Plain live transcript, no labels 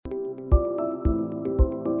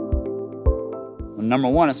Number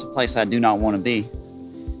one, it's a place I do not want to be.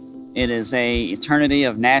 It is a eternity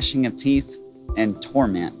of gnashing of teeth and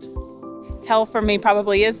torment. Hell for me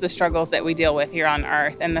probably is the struggles that we deal with here on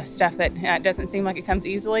earth, and the stuff that doesn't seem like it comes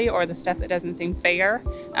easily, or the stuff that doesn't seem fair.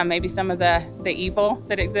 Maybe some of the evil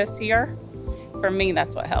that exists here. For me,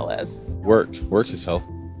 that's what hell is. Work is hell.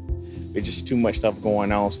 There's just too much stuff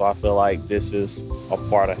going on, so I feel like this is a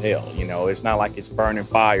part of hell. You know, it's not like it's burning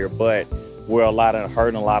fire, but we're a lot of hurt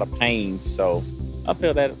and a lot of pain. So I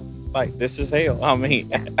feel that like this is hell. I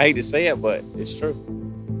mean, I hate to say it, but it's true.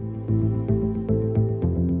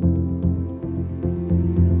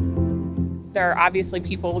 There are obviously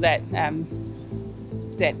people that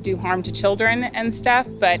do harm to children and stuff,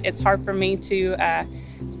 but it's hard for me to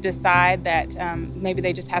decide that maybe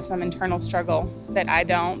they just have some internal struggle that I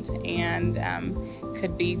don't, and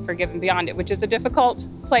could be forgiven beyond it, which is a difficult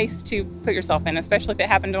place to put yourself in, especially if it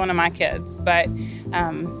happened to one of my kids. But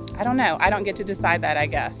I don't know. I don't get to decide that, I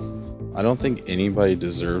guess. I don't think anybody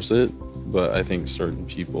deserves it, but I think certain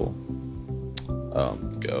people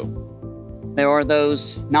go. There are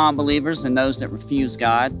those non-believers and those that refuse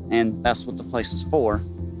God, and that's what the place is for.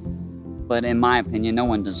 But in my opinion, no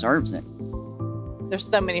one deserves it. There's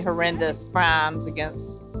so many horrendous crimes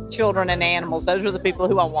against children and animals. Those are the people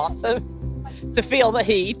who I want to feel the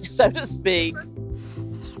heat, so to speak.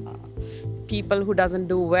 People who doesn't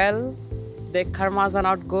do well, their karmas are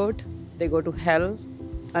not good. They go to hell,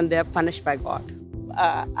 and they're punished by God.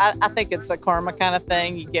 I think it's a karma kind of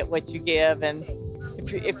thing. You get what you give, and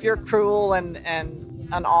if you're cruel and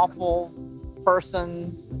an awful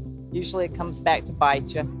person, usually it comes back to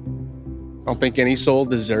bite you. I don't think any soul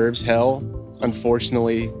deserves hell.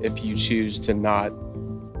 Unfortunately, if you choose to not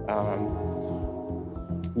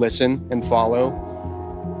listen and follow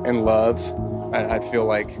and love, I feel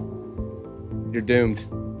like you're doomed.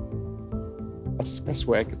 That's the best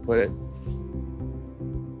way I could put it.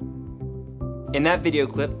 In that video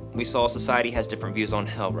clip, we saw society has different views on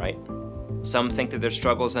hell, right? Some think that their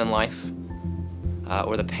struggles in life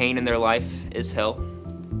or the pain in their life is hell.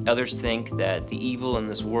 Others think that the evil in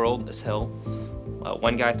this world is hell.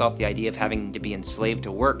 One guy thought the idea of having to be enslaved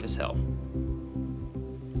to work is hell.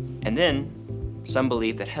 And then, some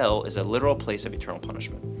believe that hell is a literal place of eternal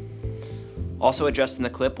punishment. Also addressed in the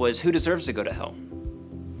clip was who deserves to go to hell.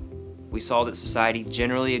 We saw that society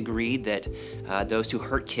generally agreed that those who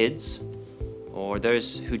hurt kids or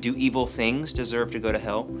those who do evil things deserve to go to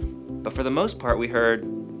hell. But for the most part, we heard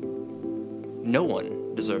no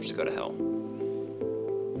one deserves to go to hell.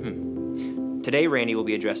 Today, Randy will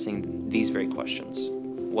be addressing these very questions.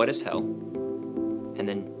 What is hell? And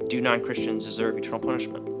then, do non-Christians deserve eternal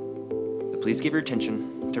punishment? But please give your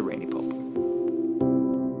attention to Randy Pope.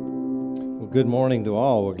 Well, good morning to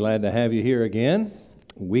all. We're glad to have you here again.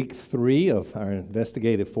 Week 3 of our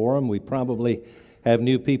investigative forum. We probably have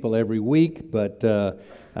new people every week, but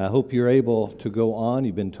I hope you're able to go on.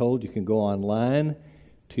 You've been told you can go online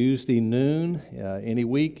Tuesday noon. Any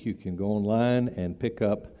week, you can go online and pick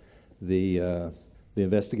up the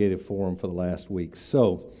investigative forum for the last week.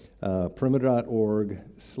 So,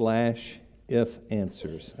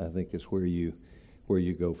 perimeter.org/ifanswers, I think is where you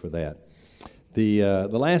go for that. The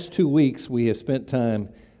last 2 weeks, we have spent time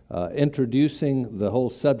introducing the whole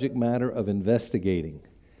subject matter of investigating.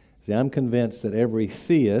 See, I'm convinced that every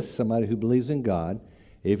theist, somebody who believes in God,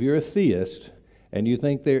 if you're a theist and you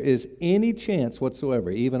think there is any chance whatsoever,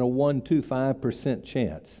 even a 1, 2, 5%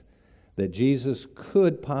 chance, that Jesus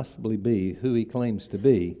could possibly be who he claims to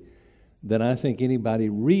be, then I think anybody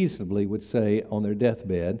reasonably would say on their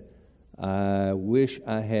deathbed, I wish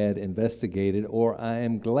I had investigated, or I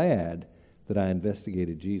am glad that I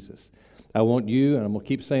investigated Jesus. I want you, and I'm going to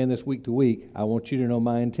keep saying this week to week, I want you to know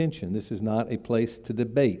my intention. This is not a place to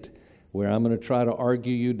debate where I'm going to try to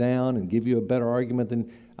argue you down and give you a better argument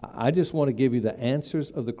than... I just want to give you the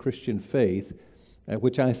answers of the Christian faith,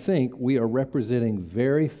 which I think we are representing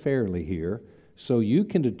very fairly here, so you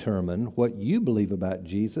can determine what you believe about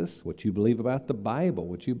Jesus, what you believe about the Bible,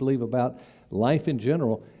 what you believe about life in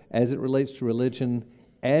general as it relates to religion,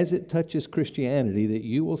 as it touches Christianity, that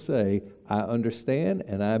you will say, I understand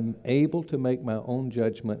and I'm able to make my own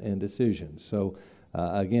judgment and decision. So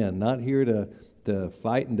again, not here to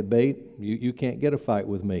fight and debate. You can't get a fight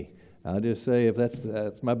with me. I'll just say if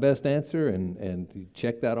that's my best answer, and you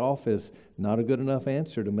check that off as not a good enough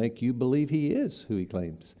answer to make you believe he is who he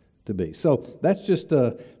claims to be. So that's just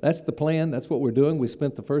that's the plan. That's what we're doing. We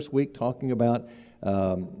spent the first week talking about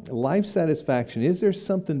life satisfaction. Is there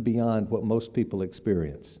something beyond what most people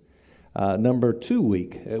experience? Number 2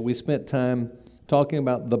 week, we spent time talking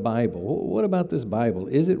about the Bible. What about this Bible?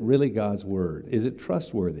 Is it really God's Word? Is it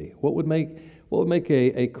trustworthy? What would make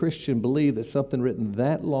a Christian believe that something written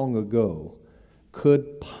that long ago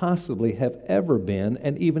could possibly have ever been,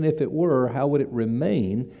 and even if it were, how would it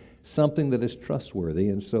remain something that is trustworthy?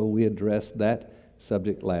 And so we addressed that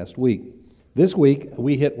subject last week. This week,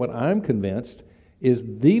 we hit what I'm convinced is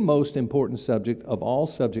the most important subject of all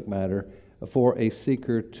subject matter for a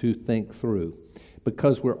seeker to think through.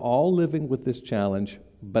 Because we're all living with this challenge,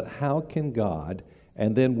 but how can God,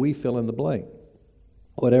 and then we fill in the blank.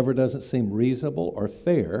 Whatever doesn't seem reasonable or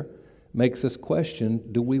fair makes us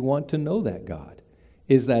question, do we want to know that God?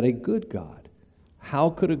 Is that a good God?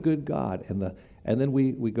 How could a good God? And then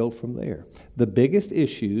we go from there. The biggest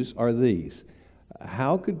issues are these.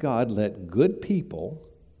 How could God let good people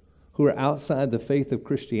who are outside the faith of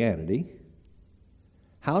Christianity,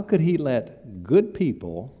 how could he let good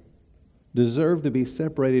people deserve to be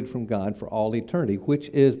separated from God for all eternity, which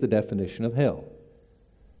is the definition of hell?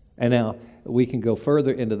 And now, we can go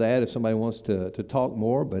further into that if somebody wants to talk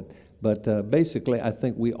more, but basically, I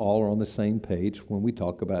think we all are on the same page when we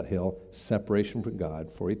talk about hell, separation from God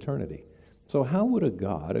for eternity. So how would a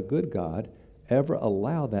good God, ever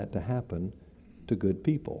allow that to happen to good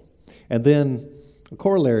people? And then a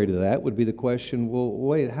corollary to that would be the question, well,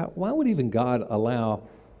 wait, why would even God allow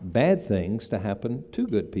bad things to happen to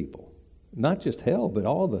good people? Not just hell, but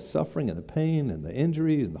all the suffering and the pain and the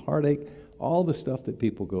injuries and the heartache, all the stuff that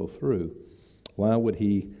people go through. Why would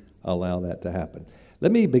he allow that to happen?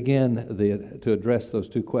 Let me begin to address those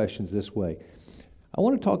two questions this way. I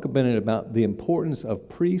want to talk a minute about the importance of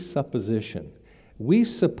presupposition. We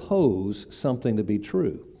suppose something to be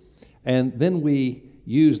true, and then we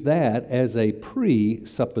use that as a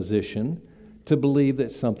presupposition to believe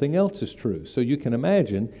that something else is true. So you can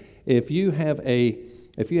imagine if you have a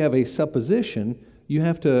supposition, you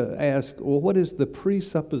have to ask, well, what is the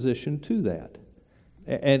presupposition to that?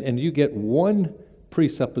 And you get one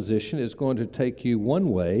presupposition is going to take you one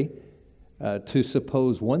way to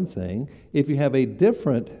suppose one thing. If you have a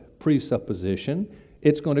different presupposition,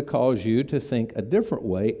 it's going to cause you to think a different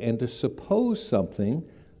way and to suppose something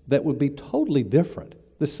that would be totally different,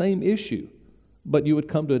 the same issue, but you would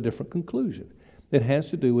come to a different conclusion. It has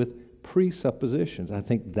to do with presuppositions. I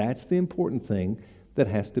think that's the important thing that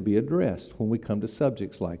has to be addressed when we come to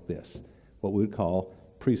subjects like this, what we would call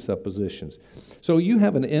presuppositions. So you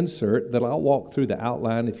have an insert that I'll walk through the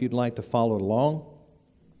outline if you'd like to follow along.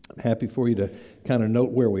 I'm happy for you to kind of note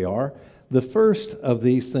where we are. The first of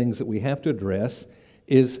these things that we have to address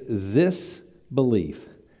is this belief.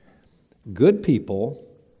 Good people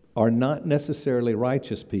are not necessarily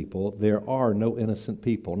righteous people. There are no innocent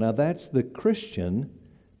people. Now that's the Christian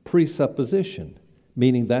presupposition,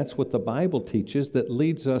 meaning that's what the Bible teaches that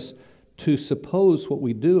leads us to suppose what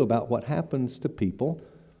we do about what happens to people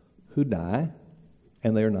who die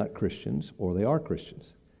and they are not Christians or they are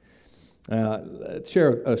Christians.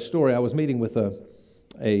 Share a story. I was meeting with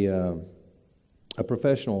a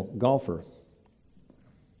professional golfer.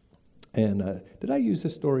 And did I use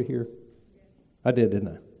this story here? I did, didn't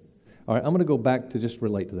I? All right, I'm going to go back to just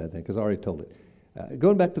relate to that then because I already told it.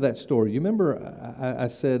 Going back to that story, you remember I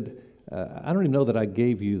said, I don't even know that I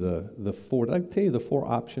gave you the four. Did I tell you the four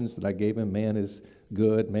options that I gave him? Man is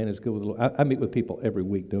good with the Lord. I meet with people every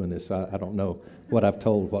week doing this, so I don't know what I've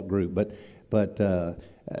told what group.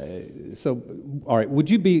 So, all right, would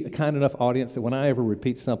you be a kind enough audience that when I ever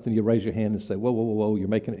repeat something, you raise your hand and say, whoa, you're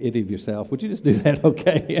making an idiot of yourself. Would you just do that,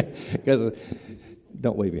 okay? Because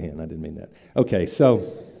don't wave your hand, I didn't mean that. Okay,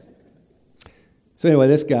 so anyway,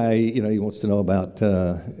 this guy, he wants to know about,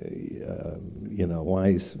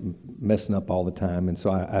 why he's messing up all the time. And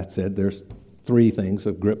so I said there's three things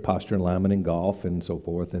of grip, posture, and alignment in golf and so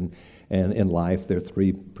forth. And in life, there are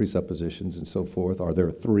three presuppositions and so forth. Or there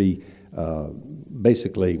are three,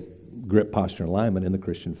 basically, grip, posture, and alignment in the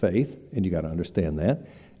Christian faith. And you got to understand that.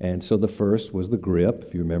 And so the first was the grip.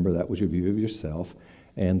 If you remember, that was your view of yourself.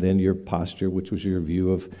 And then your posture, which was your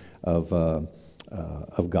view of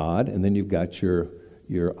God. And then you've got your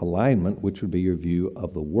alignment, which would be your view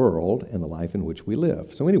of the world and the life in which we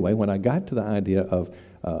live. So anyway, when I got to the idea of,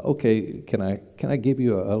 okay, can I give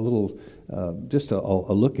you a little, just a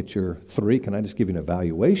look at your three? Can I just give you an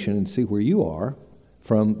evaluation and see where you are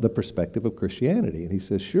from the perspective of Christianity? And he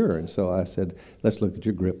says, sure. And so I said, let's look at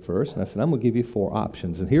your grip first. And I said, I'm going to give you four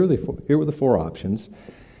options. And here were the four options.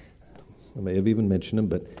 I may have even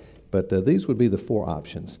mentioned them, but these would be the four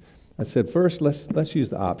options. I said, first, let's use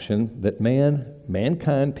the option that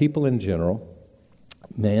mankind, people in general,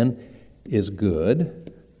 man is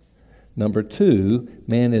good. Number two,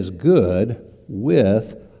 man is good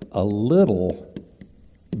with a little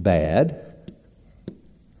bad.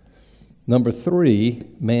 Number 3,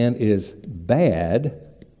 man is bad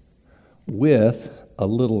with a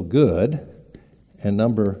little good. And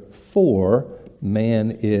number 4,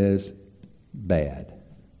 man is bad.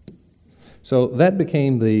 So that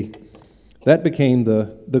became the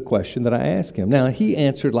question that I asked him. Now, he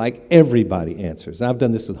answered like everybody answers. I've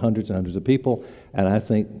done this with hundreds and hundreds of people, and I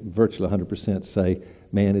think virtually 100% say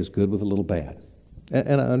man is good with a little bad.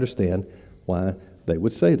 And I understand why they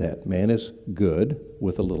would say that. Man is good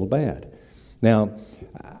with a little bad. Now,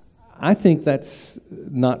 I think that's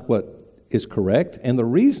not what is correct, and the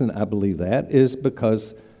reason I believe that is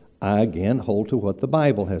because I, again, hold to what the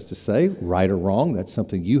Bible has to say. Right or wrong, that's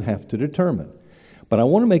something you have to determine. But I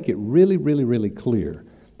want to make it really, really, really clear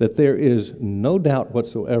that there is no doubt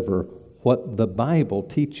whatsoever what the Bible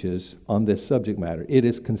teaches on this subject matter. It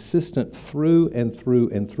is consistent through and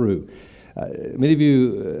through and through. Many of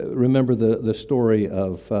you remember the story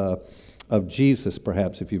of Jesus,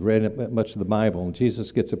 perhaps, if you've read much of the Bible. And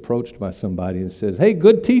Jesus gets approached by somebody and says, "Hey,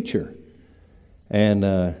 good teacher."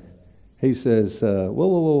 And he says,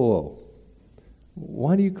 whoa.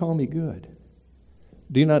 Why do you call me good?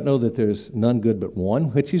 Do you not know that there's none good but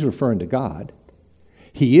one? Which he's referring to God.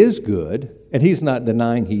 He is good, and he's not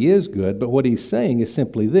denying he is good, but what he's saying is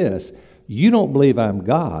simply this: you don't believe I'm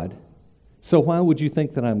God, so why would you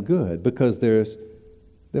think that I'm good? Because there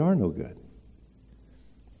are no good.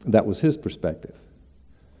 That was his perspective.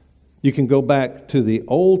 You can go back to the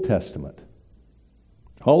Old Testament,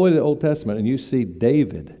 all the way to the Old Testament, and you see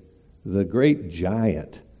David, the great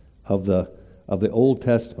giant of the Old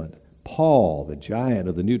Testament, Paul, the giant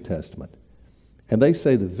of the New Testament. And they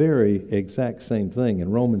say the very exact same thing. In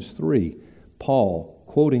Romans 3, Paul,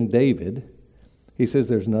 quoting David, he says,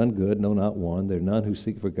 "There's none good, no, not one. There are none who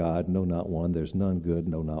seek for God, no, not one. There's none good,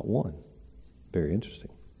 no, not one." Very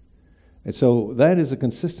interesting. And so that is a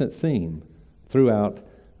consistent theme throughout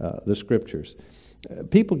the Scriptures.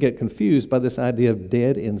 People get confused by this idea of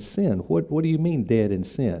dead in sin. What do you mean dead in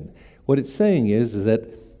sin? What it's saying is that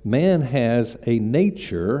man has a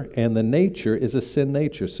nature, and the nature is a sin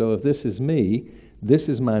nature. So if this is me, this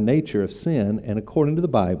is my nature of sin, and according to the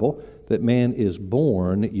Bible, that man is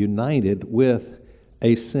born united with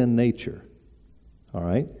a sin nature. All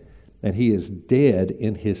right? And he is dead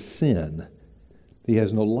in his sin. He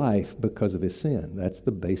has no life because of his sin. That's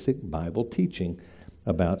the basic Bible teaching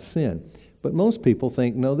about sin. But most people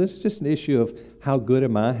think, no, this is just an issue of how good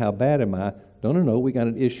am I, how bad am I. No, we got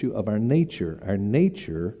an issue of our nature. Our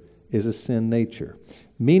nature is a sin nature.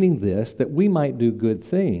 Meaning this, that we might do good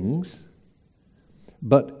things,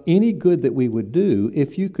 but any good that we would do,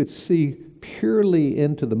 if you could see purely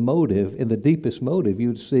into the motive, in the deepest motive, you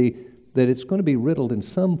would see that it's going to be riddled in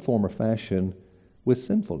some form or fashion with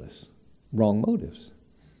sinfulness, wrong motives.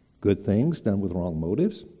 Good things done with wrong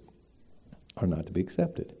motives are not to be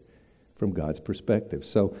accepted from God's perspective.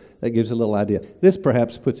 So that gives a little idea. This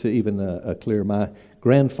perhaps puts it even clearer. My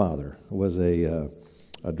grandfather was a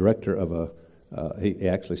director of he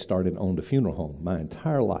actually started and owned a funeral home my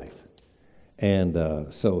entire life. And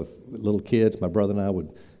so if little kids, my brother and I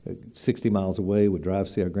would, 60 miles away, would drive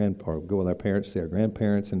see our or go with our parents, see our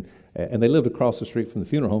grandparents, and they lived across the street from the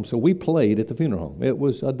funeral home. So we played at the funeral home. It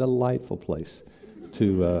was a delightful place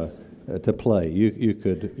to play. You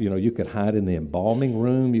could hide in the embalming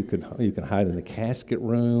room. You could hide in the casket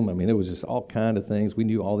room. I mean, it was just all kind of things. We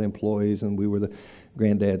knew all the employees, and we were the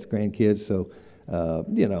granddad's grandkids. So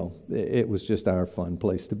it was just our fun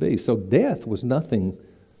place to be. So death was nothing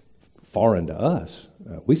foreign to us.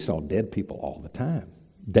 We saw dead people all the time,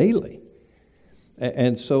 daily.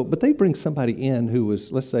 And so, but they bring somebody in who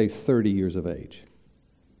was, let's say, 30 years of age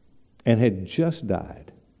and had just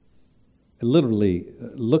died. It literally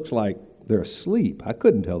looks like they're asleep. I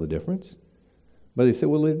couldn't tell the difference. But they said,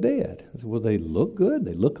 well, they're dead. I said, well, they look good.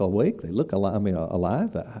 They look awake. They look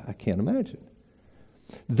alive. I can't imagine.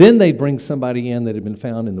 Then they bring somebody in that had been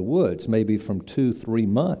found in the woods, maybe from 2-3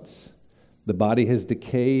 months. The body has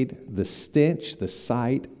decayed. The stench, the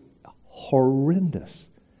sight, horrendous.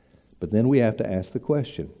 But then we have to ask the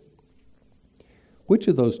question, which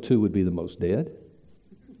of those two would be the most dead?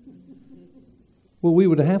 Well, we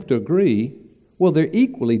would have to agree, well, they're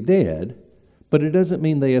equally dead, but it doesn't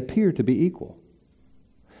mean they appear to be equal.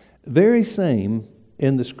 Very same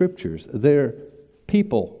in the Scriptures. They're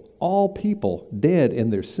people, all people, dead in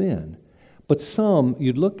their sin. But some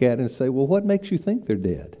you'd look at and say, well, what makes you think they're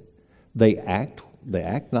dead? They act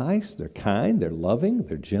nice, they're kind, they're loving,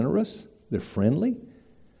 they're generous, they're friendly.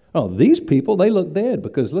 Oh, these people, they look dead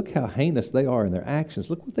because look how heinous they are in their actions.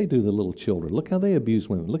 Look what they do to the little children. Look how they abuse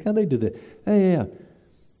women. Look how they do that. Yeah.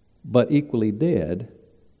 But equally dead,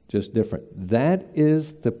 just different. That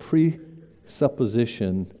is the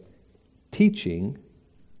presupposition teaching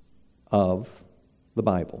of the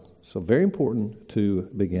Bible. So very important to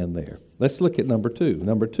begin there. Let's look at number 2.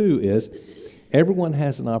 Number 2 is everyone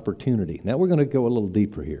has an opportunity. Now we're going to go a little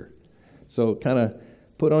deeper here. So kind of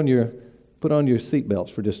put on your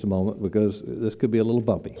seatbelts for just a moment, because this could be a little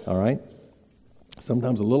bumpy, all right?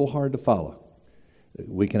 Sometimes a little hard to follow.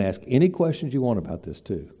 We can ask any questions you want about this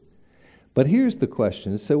too. But here's the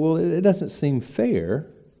question. So, well, it doesn't seem fair,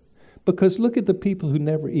 because look at the people who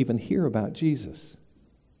never even hear about Jesus.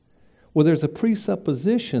 Well, there's a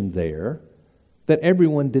presupposition there that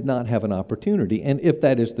everyone did not have an opportunity. And if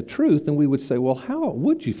that is the truth, then we would say, well, how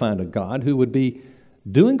would you find a God who would be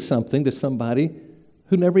doing something to somebody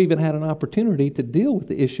who never even had an opportunity to deal with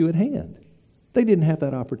the issue at hand? They didn't have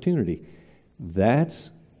that opportunity.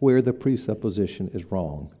 That's where the presupposition is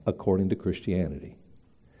wrong, according to Christianity.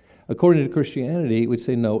 According to Christianity, we'd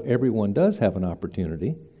say, no, everyone does have an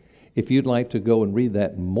opportunity. If you'd like to go and read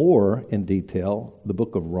that more in detail, the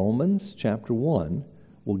book of Romans, chapter 1,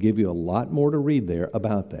 will give you a lot more to read there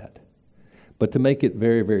about that. But to make it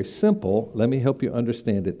very, very simple, let me help you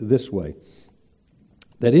understand it this way.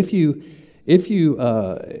 That if you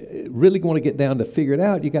really want to get down to figure it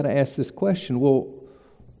out, you got to ask this question, well,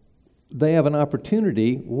 they have an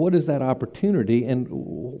opportunity. What is that opportunity? And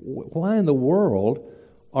why in the world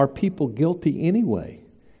are people guilty anyway?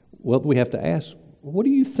 Well, we have to ask, what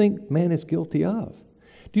do you think man is guilty of?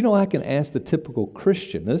 Do you know, I can ask the typical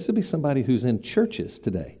Christian, now this would be somebody who's in churches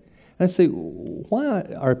today, and I say, why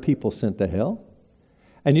are people sent to hell?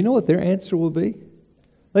 And you know what their answer will be?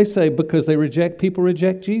 They say, because people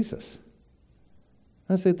reject Jesus.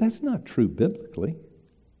 I say, that's not true biblically.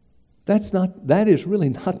 That is really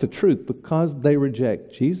not the truth, because they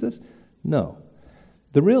reject Jesus? No.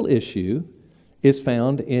 The real issue is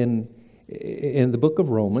found in the book of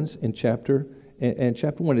Romans in chapter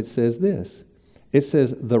 1. It says this. It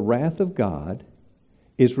says, the wrath of God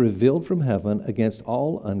is revealed from heaven against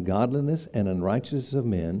all ungodliness and unrighteousness of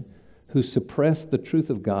men who suppress the truth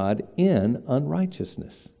of God in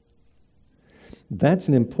unrighteousness. That's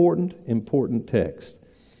an important text.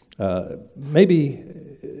 Maybe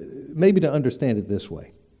to understand it this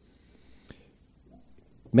way.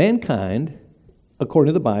 Mankind, according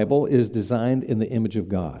to the Bible, is designed in the image of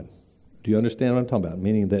God. Do you understand what I'm talking about?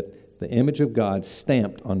 Meaning that the image of God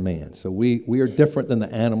stamped on man. So we are different than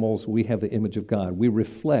the animals. We have the image of God. We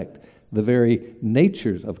reflect the very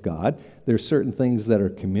natures of God. There are certain things that are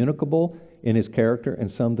communicable in His character and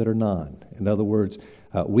some that are not. In other words,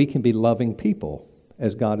 we can be loving people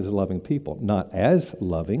as God is loving people. Not as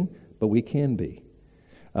loving, but we can be.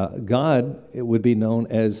 God, it would be known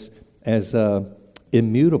as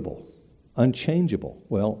immutable, unchangeable.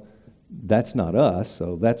 Well, that's not us,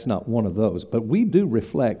 so that's not one of those. But we do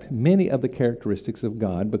reflect many of the characteristics of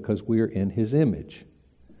God because we are in His image.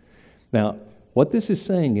 Now, what this is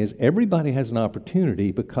saying is everybody has an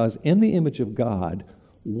opportunity, because in the image of God,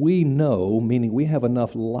 we know, meaning we have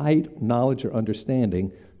enough light, knowledge, or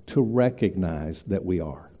understanding to recognize that we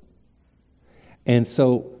are. And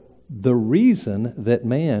so the reason that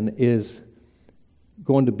man is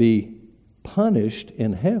going to be punished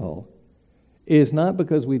in hell is not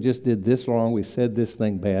because we just did this wrong, we said this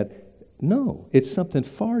thing bad. No, it's something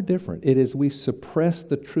far different. It is we suppress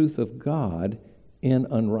the truth of God in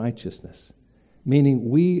unrighteousness, meaning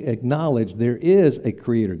we acknowledge there is a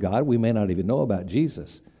creator God. We may not even know about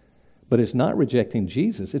Jesus, but it's not rejecting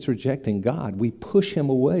Jesus, it's rejecting God. We push Him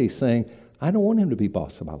away, saying, I don't want Him to be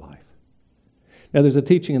boss of my life. Now, there's a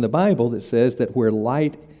teaching in the Bible that says that where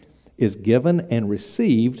light is given and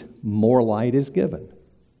received, more light is given.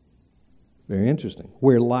 Very interesting.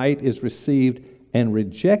 Where light is received and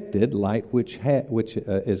rejected, light which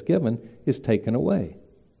is given is taken away.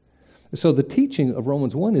 So the teaching of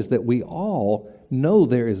Romans 1 is that we all know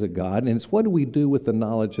there is a God, and it's what do we do with the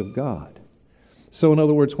knowledge of God? So in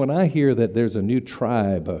other words, when I hear that there's a new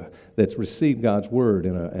tribe that's received God's word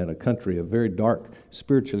in a country, a very dark,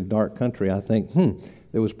 spiritually dark country, I think,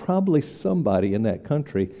 there was probably somebody in that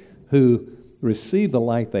country who received the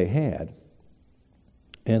light they had,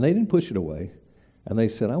 and they didn't push it away, and they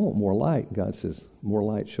said, I want more light. And God says, more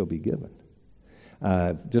light shall be given.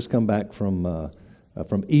 I've just come back from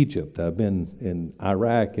Egypt. I've been in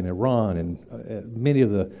Iraq and Iran and many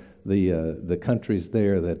of the countries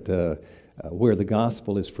there that where the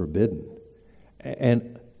gospel is forbidden.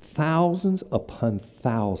 And thousands upon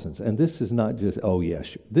thousands, and this is not just, oh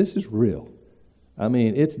yes, this is real. I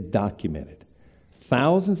mean, it's documented.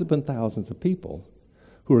 Thousands upon thousands of people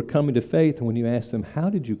who are coming to faith, and when you ask them, how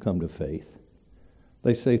did you come to faith?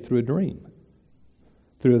 They say, through a dream,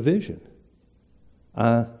 through a vision.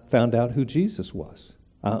 I found out who Jesus was.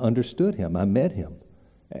 I understood Him. I met Him.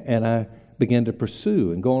 And began to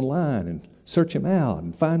pursue and go online and search him out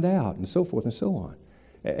and find out and so forth and so on.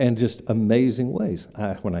 And just amazing ways.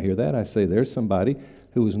 When I hear that, I say there's somebody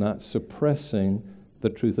who is not suppressing the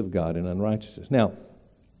truth of God in unrighteousness. Now,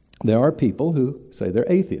 there are people who say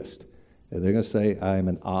they're atheist. They're going to say, I'm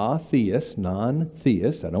an atheist,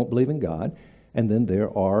 non-theist. I don't believe in God. And then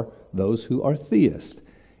there are those who are theists.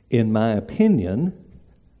 In my opinion,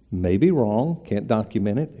 may be wrong, can't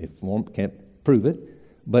document it, can't prove it,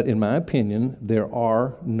 but in my opinion, there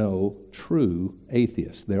are no true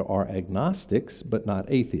atheists. There are agnostics, but not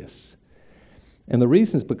atheists. And the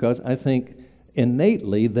reason is because I think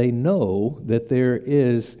innately they know that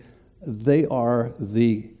they are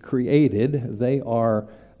the created, they are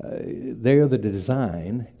the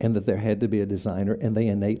design, and that there had to be a designer, and they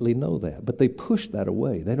innately know that. But they push that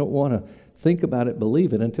away. They don't want to think about it,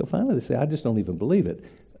 believe it, until finally they say, I just don't even believe it.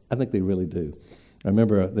 I think they really do. I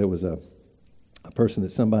remember there was a person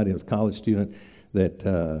that somebody, a college student, that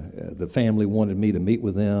the family wanted me to meet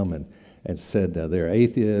with them and said they're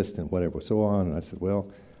atheists and whatever, so on. And I said,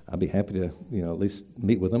 well, I'd be happy to, at least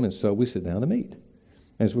meet with them. And so we sit down to meet.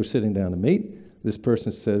 As we're sitting down to meet, this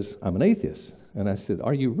person says, I'm an atheist. And I said,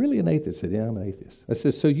 are you really an atheist? He said, yeah, I'm an atheist. I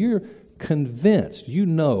said, so you're convinced, you're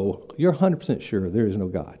 100% sure there is no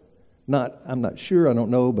God. I'm not sure, I don't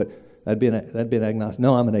know, but that'd be an agnostic.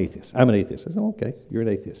 No, I'm an atheist. I'm an atheist. I said, okay, you're an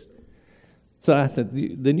atheist. So I said,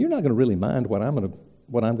 then you're not going to really mind what I'm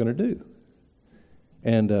going to do.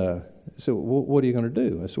 And so what are you going to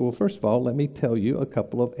do? I said, well, first of all, let me tell you a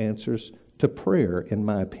couple of answers to prayer, in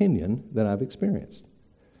my opinion, that I've experienced.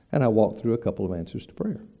 And I walked through a couple of answers to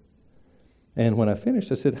prayer. And when I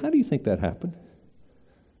finished, I said, how do you think that happened?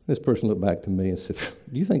 This person looked back to me and said,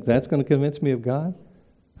 do you think that's going to convince me of God?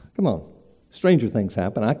 Come on. Stranger things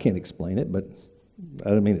happen. I can't explain it, but I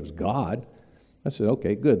didn't mean it was God. I said,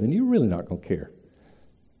 okay, good. Then you're really not going to care.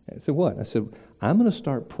 I said, what? I said, I'm going to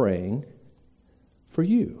start praying for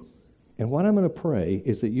you. And what I'm going to pray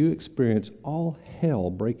is that you experience all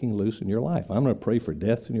hell breaking loose in your life. I'm going to pray for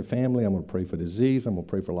deaths in your family. I'm going to pray for disease. I'm going to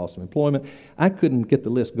pray for loss of employment. I couldn't get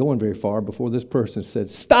the list going very far before this person said,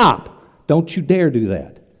 stop! Don't you dare do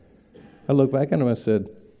that. I looked back at him and I said,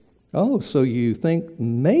 oh, so you think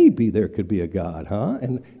maybe there could be a God, huh?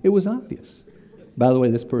 And it was obvious. By the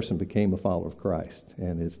way, this person became a follower of Christ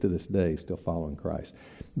and is to this day still following Christ.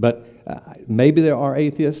 But maybe there are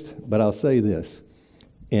atheists, but I'll say this.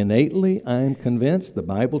 Innately, I am convinced, the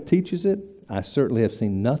Bible teaches it. I certainly have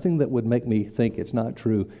seen nothing that would make me think it's not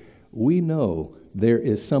true. We know there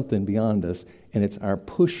is something beyond us, and it's our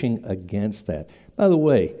pushing against that. By the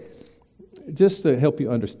way, just to help you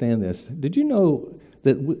understand this, did you know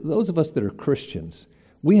that those of us that are Christians,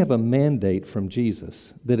 we have a mandate from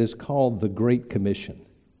Jesus that is called the Great Commission.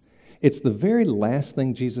 It's the very last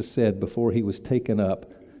thing Jesus said before he was taken up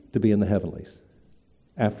to be in the heavenlies,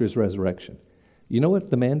 after his resurrection. You know what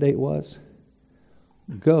the mandate was?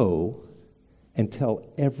 Go and tell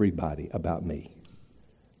everybody about me.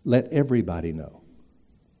 Let everybody know.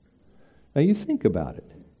 Now you think about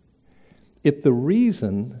it. If the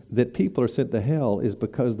reason that people are sent to hell is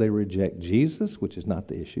because they reject Jesus, which is not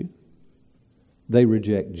the issue, they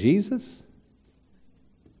reject Jesus?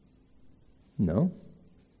 No.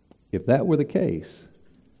 If that were the case,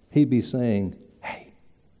 he'd be saying, hey,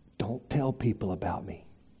 don't tell people about me.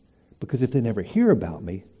 Because if they never hear about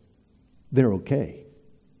me, they're okay.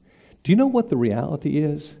 Do you know what the reality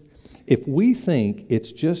is? If we think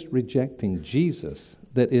it's just rejecting Jesus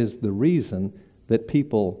that is the reason that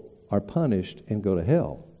people are punished and go to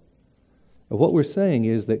hell, what we're saying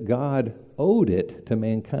is that God owed it to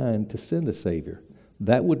mankind to send a Savior.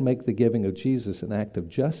 That would make the giving of Jesus an act of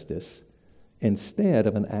justice instead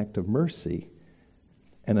of an act of mercy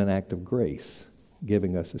and an act of grace,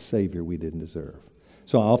 giving us a Savior we didn't deserve.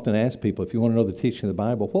 So I often ask people, if you want to know the teaching of the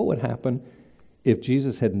Bible, what would happen if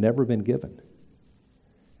Jesus had never been given?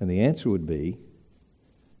 And the answer would be,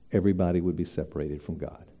 everybody would be separated from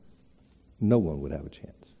God. No one would have a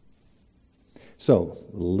chance. So,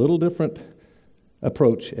 a little different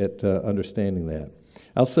approach at understanding that.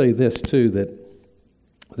 I'll say this, too,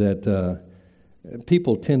 that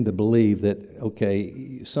people tend to believe that,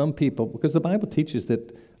 okay, some people, because the Bible teaches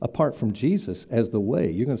that apart from Jesus as the way,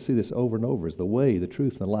 you're going to see this over and over, as the way, the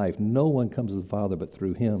truth, and the life. No one comes to the Father but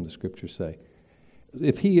through him, the Scriptures say.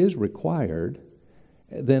 If he is required,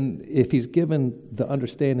 then if he's given the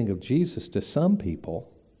understanding of Jesus to some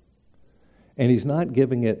people, and he's not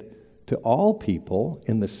giving it to all people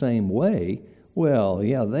in the same way, well,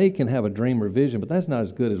 yeah, they can have a dream or vision, but that's not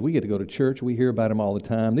as good as we get to go to church. We hear about him all the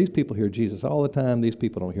time. These people hear Jesus all the time. These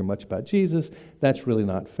people don't hear much about Jesus. That's really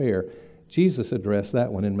not fair. Jesus addressed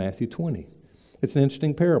that one in Matthew 20. It's an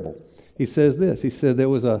interesting parable. He says this. He said there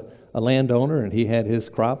was a landowner, and he had his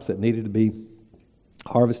crops that needed to be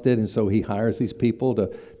harvested, and so he hires these people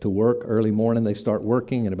to work early morning. They start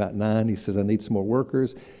working, and about 9, he says, I need some more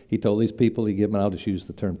workers. He told these people, he gave them, I'll just use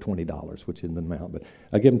the term $20, which isn't the amount, but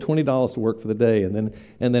I give them $20 to work for the day, and then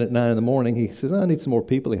at 9 in the morning, he says, I need some more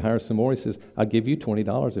people. He hires some more. He says, I'll give you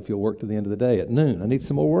 $20 if you'll work to the end of the day. At noon, I need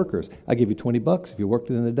some more workers. I'll give you $20 if you work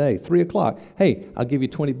to the end of the day. 3 o'clock, hey, I'll give you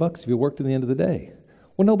 $20 if you work to the end of the day.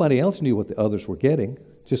 Well, nobody else knew what the others were getting,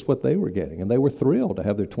 just what they were getting, and they were thrilled to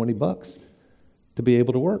have their $20 to be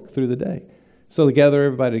able to work through the day. So they gather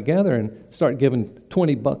everybody together and start giving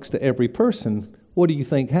 $20 to every person. What do you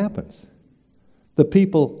think happens? The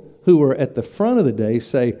people who are at the front of the day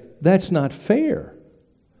say, that's not fair.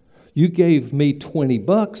 You gave me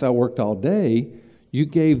 $20, I worked all day. You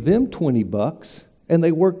gave them $20, and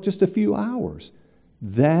they worked just a few hours.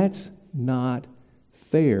 That's not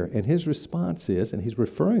fair. And his response is, and he's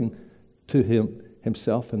referring to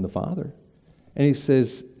himself and the Father, and he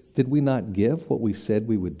says, did we not give what we said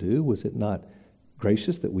we would do? Was it not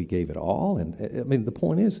gracious that we gave it all? And I mean, the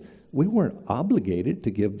point is, we weren't obligated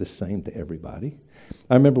to give the same to everybody.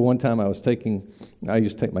 I remember one time I used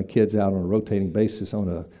to take my kids out on a rotating basis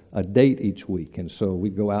on a date each week. And so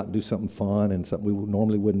we'd go out and do something fun and something we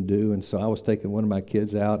normally wouldn't do. And so I was taking one of my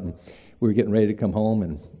kids out, and we were getting ready to come home,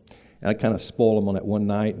 and I kind of spoiled them on that one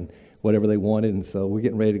night and whatever they wanted. And so we're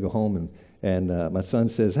getting ready to go home, and my son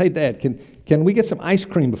says, hey, Dad, can we get some ice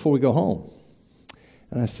cream before we go home?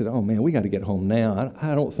 And I said, oh, man, we got to get home now.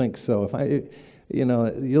 I don't think so.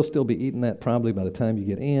 You'll still be eating that probably by the time you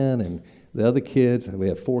get in. And the other kids, we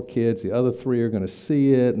have 4 kids, the other 3 are going to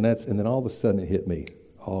see it. And then all of a sudden it hit me.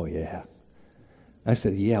 Oh, yeah. I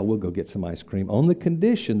said, yeah, we'll go get some ice cream on the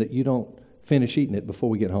condition that you don't finish eating it before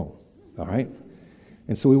we get home. All right?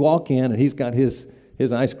 And so we walk in, and he's got his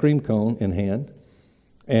ice cream cone in hand.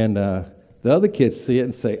 And the other kids see it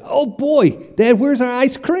and say, oh, boy, Dad, where's our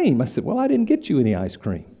ice cream? I said, well, I didn't get you any ice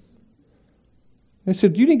cream. They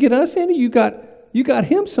said, you didn't get us any? You got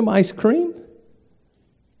him some ice cream?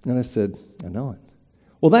 And I said, I know it.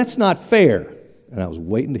 Well, that's not fair. And I was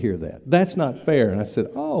waiting to hear that. That's not fair. And I said,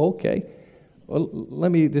 oh, okay. Well,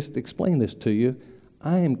 let me just explain this to you.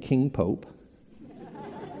 I am King Pope.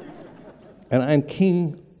 And I am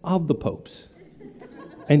king of the popes.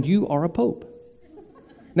 And you are a pope.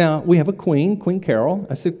 Now, we have a queen, Queen Carol.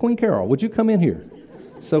 I said, Queen Carol, would you come in here?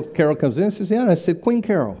 So Carol comes in and says, yeah. And I said, Queen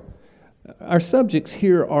Carol, our subjects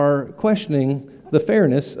here are questioning the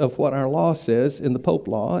fairness of what our law says in the Pope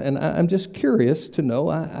law, and I'm just curious to know,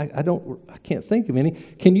 I can't think of any.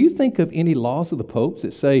 Can you think of any laws of the popes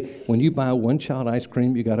that say when you buy one child ice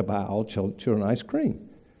cream, you got to buy all children ice cream?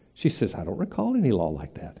 She says, I don't recall any law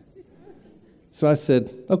like that. So I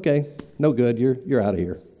said, okay, no good, you're out of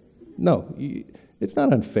here. No, it's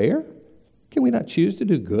not unfair. Can we not choose to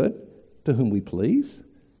do good to whom we please?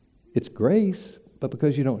 It's grace, but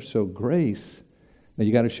because you don't show grace, now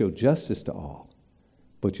you got to show justice to all,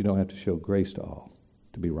 but you don't have to show grace to all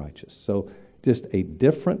to be righteous. So just a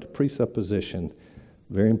different presupposition,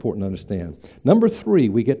 very important to understand. Number 3,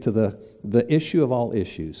 we get to the issue of all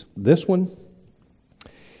issues. This one,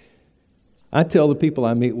 I tell the people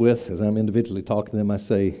I meet with, as I'm individually talking to them, I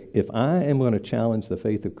say, if I am going to challenge the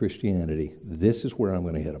faith of Christianity, this is where I'm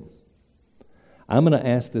going to hit them. I'm going to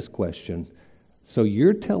ask this question. So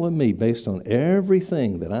you're telling me, based on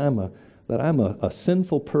everything, that I'm a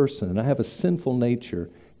sinful person and I have a sinful nature.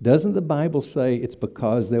 Doesn't the Bible say it's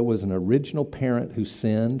because there was an original parent who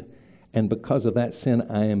sinned, and because of that sin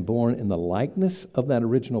I am born in the likeness of that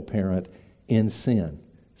original parent in sin?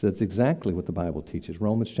 So that's exactly what the Bible teaches,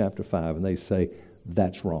 Romans chapter 5, and they say,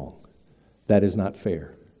 that's wrong. That is not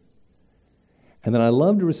fair. And then I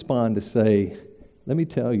love to respond to say, let me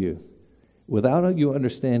tell you, without you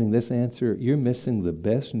understanding this answer, you're missing the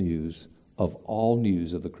best news of all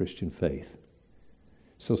news of the Christian faith.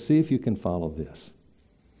 So see if you can follow this.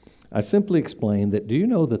 I simply explained that, do you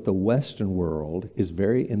know that the Western world is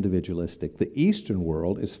very individualistic? The Eastern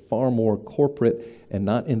world is far more corporate and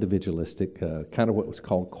not individualistic, kind of what was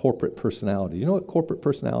called corporate personality. You know what corporate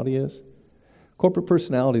personality is? Corporate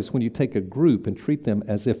personality is when you take a group and treat them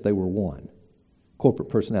as if they were one. Corporate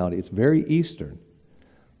personality. It's very Eastern.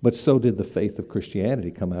 But so did the faith of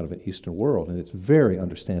Christianity come out of an Eastern world, and it's very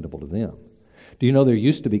understandable to them. Do you know there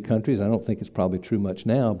used to be countries, I don't think it's probably true much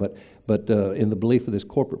now, but in the belief of this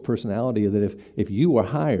corporate personality that if you were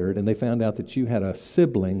hired and they found out that you had a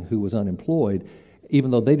sibling who was unemployed, even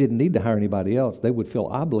though they didn't need to hire anybody else, they would feel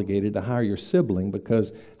obligated to hire your sibling,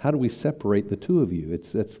 because how do we separate the two of you?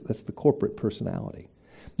 That's the corporate personality.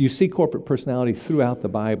 You see corporate personality throughout the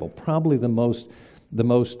Bible. Probably the most The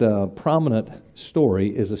most prominent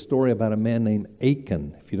story is a story about a man named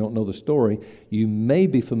Achan. If you don't know the story, you may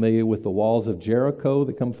be familiar with the walls of Jericho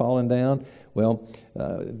that come falling down. Well,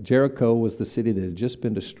 Jericho was the city that had just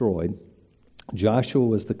been destroyed. Joshua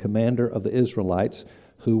was the commander of the Israelites,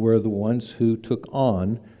 who were the ones who took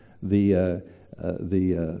on the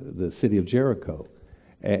city of Jericho.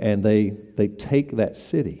 And they take that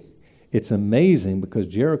city. It's amazing because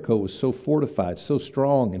Jericho was so fortified, so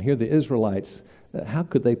strong, and here the Israelites, how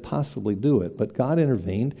could they possibly do it? But God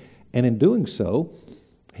intervened, and in doing so,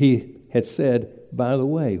 he had said, by the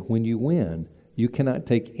way, when you win, you cannot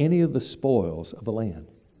take any of the spoils of the land.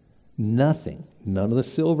 Nothing. None of the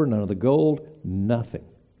silver, none of the gold, nothing.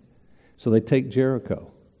 So they take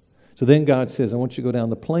Jericho. So then God says, I want you to go down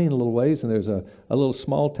the plain a little ways, and there's a little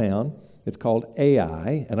small town. It's called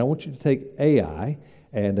Ai, and I want you to take Ai,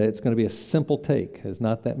 and it's going to be a simple take. There's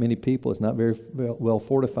not that many people. It's not very well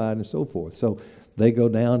fortified and so forth. So they go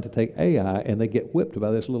down to take Ai, and they get whipped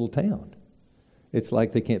by this little town. It's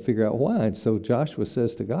like they can't figure out why. And so Joshua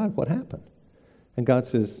says to God, what happened? And God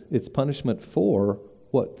says, it's punishment for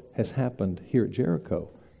what has happened here at Jericho.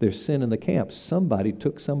 There's sin in the camp. Somebody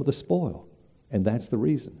took some of the spoil, and that's the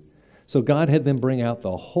reason. So God had them bring out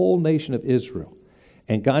the whole nation of Israel.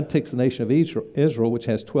 And God takes the nation of Israel, which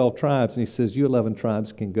has 12 tribes, and he says, you 11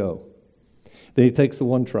 tribes can go. Then he takes the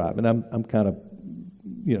one tribe, and I'm kind of,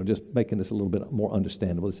 just making this a little bit more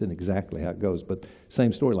understandable. This isn't exactly how it goes, but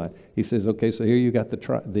same storyline. He says, okay, so here you got the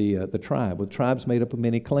tribe. Well, tribes made up of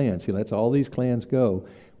many clans. He lets all these clans go.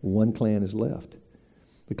 One clan is left.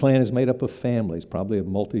 The clan is made up of families, probably of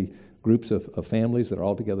multi-groups of families that are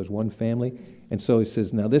all together as one family. And so he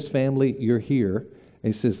says, now this family, you're here.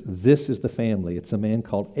 And he says, this is the family. It's a man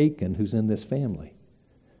called Achan who's in this family.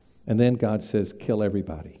 And then God says, kill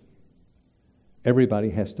everybody.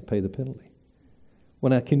 Everybody has to pay the penalty. Well,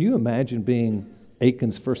 now, can you imagine being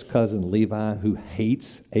Achan's first cousin, Levi, who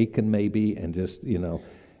hates Achan maybe and just,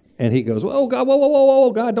 and he goes, oh, God, whoa,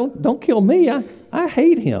 God, don't kill me. I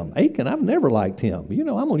hate him. Achan, I've never liked him.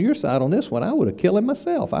 I'm on your side on this one. I would have killed him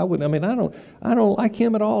myself. I don't like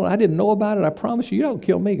him at all. I didn't know about it. I promise you don't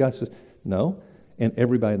kill me. God says, no. And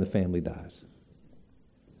everybody in the family dies.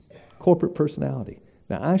 Corporate personality.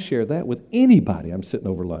 Now, I share that with anybody I'm sitting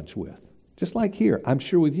over lunch with. Just like here, I'm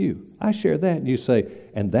sure with you. I share that, and you say,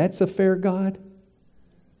 and that's a fair God?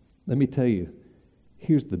 Let me tell you,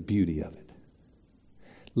 here's the beauty of it.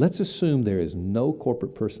 Let's assume there is no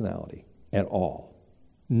corporate personality at all.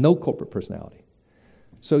 No corporate personality.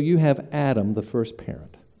 So you have Adam, the first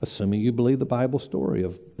parent, assuming you believe the Bible story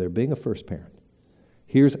of there being a first parent.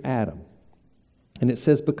 Here's Adam. And it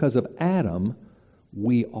says because of Adam,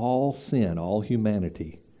 we all sin, all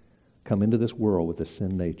humanity, come into this world with a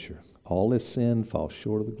sin nature. All this sin falls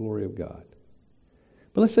short of the glory of God.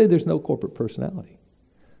 But let's say there's no corporate personality.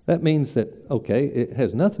 That means that, okay, it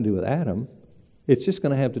has nothing to do with Adam. It's just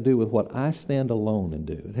going to have to do with what I stand alone and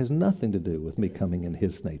do. It has nothing to do with me coming in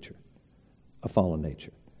his nature, a fallen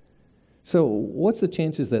nature. So what's the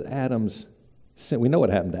chances that Adam's sin? We know what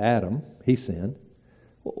happened to Adam. He sinned.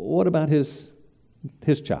 What about his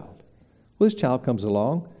child? Well, his child comes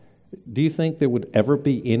along. Do you think there would ever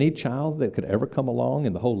be any child that could ever come along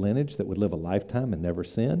in the whole lineage that would live a lifetime and never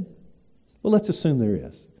sin? Well, let's assume there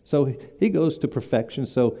is. So he goes to perfection,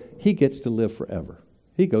 so he gets to live forever.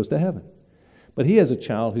 He goes to heaven. But he has a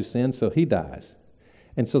child who sins, so he dies.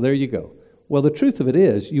 And so there you go. Well, the truth of it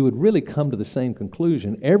is, you would really come to the same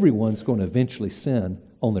conclusion. Everyone's going to eventually sin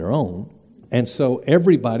on their own. And so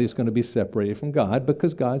everybody's going to be separated from God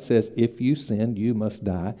because God says, if you sin, you must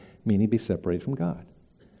die, meaning be separated from God.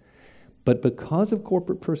 But because of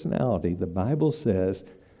corporate personality, the Bible says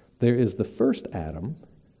there is the first Adam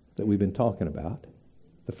that we've been talking about,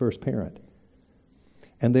 the first parent.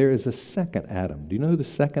 And there is a second Adam. Do you know who the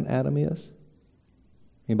second Adam is?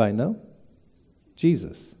 Anybody know?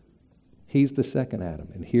 Jesus. He's the second Adam.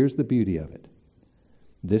 And here's the beauty of it.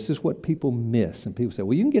 This is what people miss. And people say,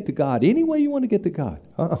 well, you can get to God any way you want to get to God.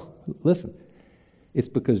 Listen, it's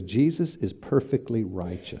because Jesus is perfectly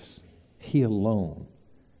righteous. He alone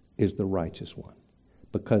is the righteous one.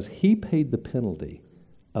 Because he paid the penalty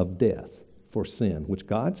of death for sin, which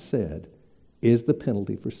God said is the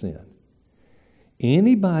penalty for sin.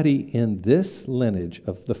 Anybody in this lineage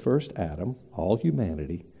of the first Adam, all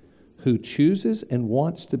humanity, who chooses and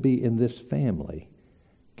wants to be in this family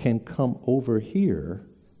can come over here,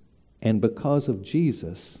 and because of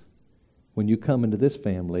Jesus, when you come into this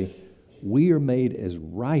family, we are made as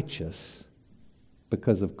righteous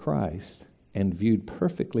because of Christ and viewed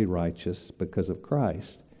perfectly righteous because of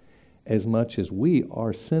Christ, as much as we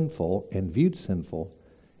are sinful and viewed sinful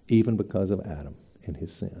even because of Adam and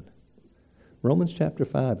his sin. Romans chapter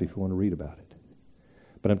 5, if you want to read about it.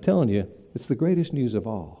 But I'm telling you, it's the greatest news of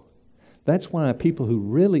all. That's why people who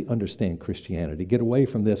really understand Christianity get away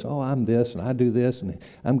from this, oh, I'm this, and I do this, and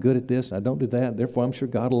I'm good at this, and I don't do that, therefore I'm sure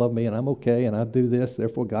God will love me, and I'm okay, and I do this,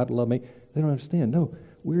 therefore God will love me. They don't understand. No,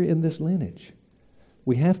 we're in this lineage.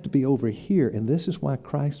 We have to be over here, and this is why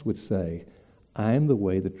Christ would say, I am the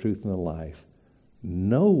way, the truth, and the life.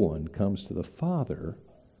 No one comes to the Father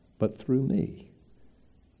but through me,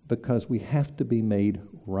 because we have to be made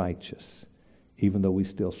righteous. Even though we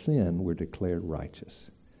still sin, we're declared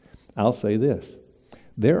righteous. I'll say this.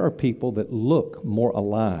 There are people that look more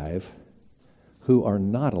alive who are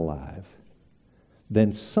not alive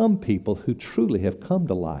than some people who truly have come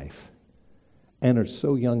to life and are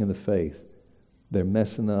so young in the faith. They're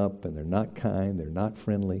messing up and they're not kind, they're not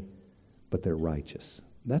friendly, but they're righteous.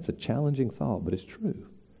 That's a challenging thought, but it's true.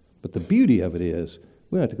 But the beauty of it is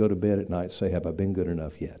we don't have to go to bed at night and say, have I been good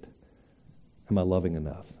enough yet? Am I loving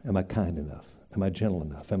enough? Am I kind enough? Am I gentle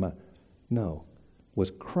enough? No. Was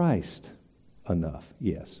Christ enough?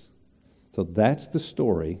 Yes. So that's the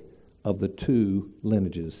story of the two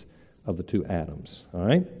lineages of the two Adams. All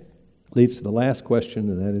right? Leads to the last question,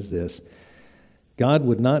 and that is this. God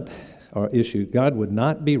would not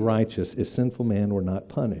be righteous if sinful man were not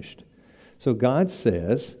punished. So God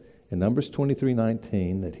says in Numbers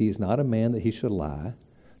 23:19 that he is not a man that he should lie,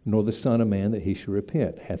 nor the son of man that he should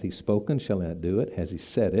repent. Hath he spoken, shall he not do it? Has he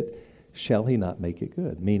said it, shall he not make it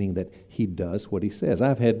good? Meaning that he does what he says.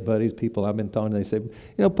 I've had buddies, people I've been talking to, they say,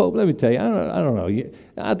 Pope, let me tell you, I don't know.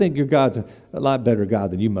 I think your God's a lot better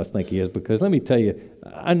God than you must think he is, because let me tell you,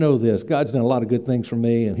 I know this. God's done a lot of good things for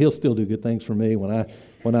me, and he'll still do good things for me when I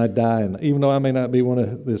die. And even though I may not be one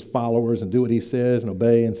of his followers and do what he says and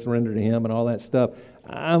obey and surrender to him and all that stuff,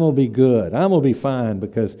 I'm going to be good. I'm going to be fine,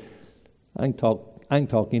 because I can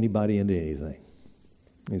talk anybody into anything.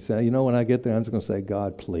 You say, when I get there, I'm just going to say,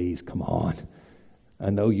 God, please, come on.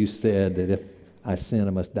 I know you said that if I sin,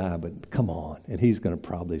 I must die, but come on. And he's going to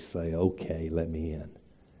probably say, okay, let me in.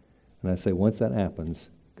 And I say, once that happens,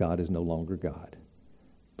 God is no longer God,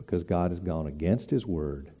 because God has gone against his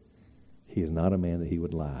word. He is not a man that he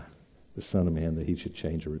would lie, the son of man that he should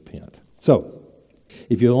change or repent. So,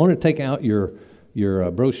 if you want to take out your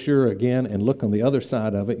brochure again and look on the other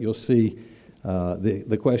side of it, you'll see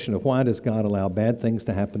the question of why does God allow bad things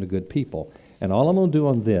to happen to good people? And all I'm going to do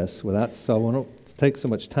on this, so I won't take so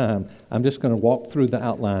much time, I'm just going to walk through the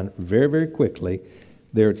outline very, very quickly.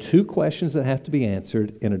 There are two questions that have to be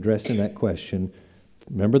answered in addressing that question.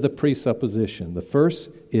 Remember the presupposition. The first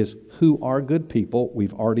is, who are good people?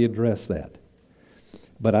 We've already addressed that.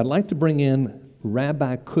 But I'd like to bring in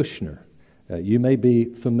Rabbi Kushner. You may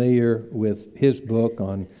be familiar with his book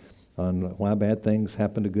on why bad things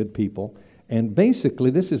happen to good people. And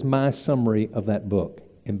basically, this is my summary of that book.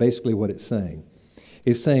 And basically what it's saying.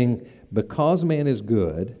 It's saying, because man is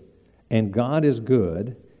good, and God is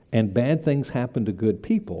good, and bad things happen to good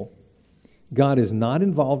people, God is not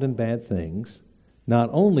involved in bad things, not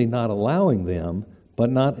only not allowing them,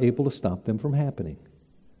 but not able to stop them from happening.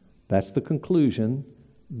 That's the conclusion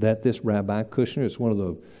that this Rabbi Kushner, is one of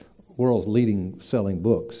the world's leading selling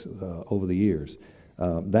books over the years.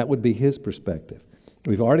 That would be his perspective.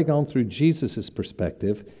 We've already gone through Jesus'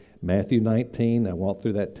 perspective. Matthew 19, I walked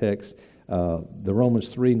through that text. The Romans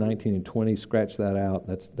 3, 19 and 20, scratch that out.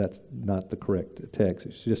 That's not the correct text.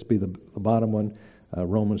 It should just be the bottom one,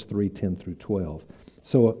 Romans 3, 10 through 12.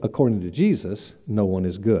 So according to Jesus, no one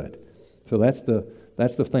is good. So that's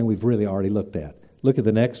the thing we've really already looked at. Look at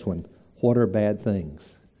the next one. What are bad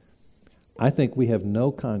things? I think we have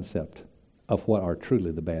no concept of what are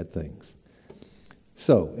truly the bad things.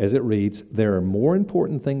 So, as it reads, there are more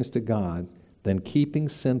important things to God than keeping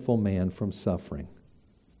sinful man from suffering.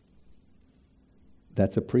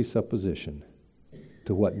 That's a presupposition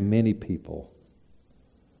to what many people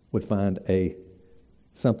would find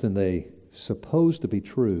something they suppose to be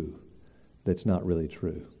true that's not really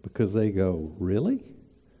true. Because they go, really?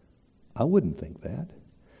 I wouldn't think that.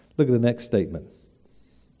 Look at the next statement.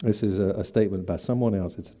 This is a statement by someone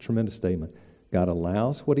else. It's a tremendous statement. God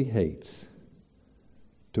allows what he hates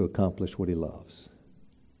to accomplish what he loves.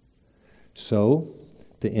 So,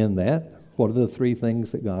 to end that, what are the three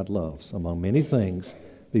things that God loves? Among many things,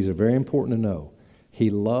 these are very important to know. He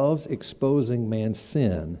loves exposing man's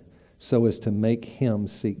sin so as to make him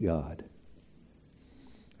seek God.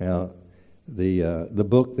 Now, the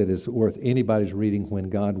book that is worth anybody's reading, When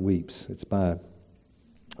God Weeps, it's by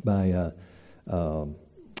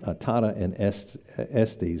Tata and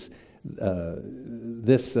Estes.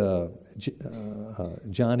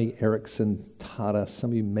 Johnny Erickson Tata, some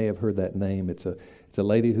of you may have heard that name. It's a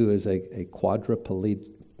lady who is a quadriplegic,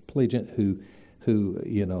 quadriplegic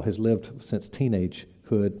who has lived since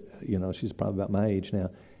teenagehood. She's probably about my age now,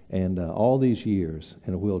 and all these years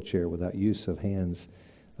in a wheelchair without use of hands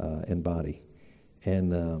and body.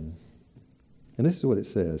 And this is what it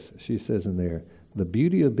says. She says in there, the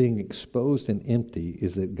beauty of being exposed and empty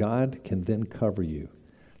is that God can then cover you,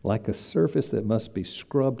 like a surface that must be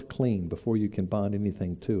scrubbed clean before you can bond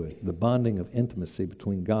anything to it. The bonding of intimacy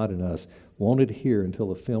between God and us won't adhere until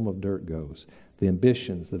the film of dirt goes. The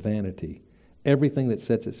ambitions, the vanity, everything that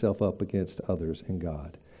sets itself up against others and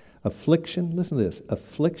God. Affliction, listen to this,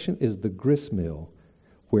 affliction is the gristmill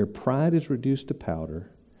where pride is reduced to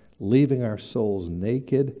powder, leaving our souls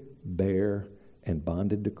naked, bare, and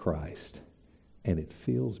bonded to Christ. And it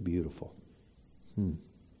feels beautiful.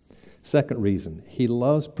 Second reason, he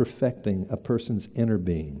loves perfecting a person's inner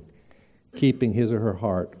being, keeping his or her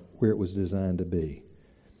heart where it was designed to be.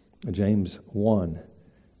 James 1,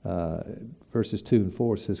 verses 2 and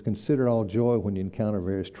 4 says, consider all joy when you encounter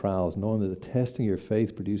various trials, knowing that the testing of your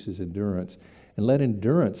faith produces endurance. And let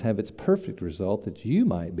endurance have its perfect result, that you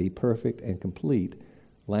might be perfect and complete,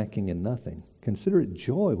 lacking in nothing. Consider it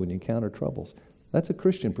joy when you encounter troubles. That's a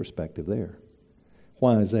Christian perspective there.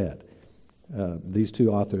 Why is that? These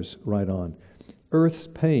two authors write on, earth's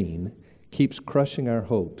pain keeps crushing our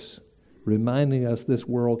hopes, reminding us this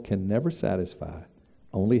world can never satisfy,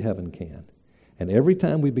 only heaven can. And every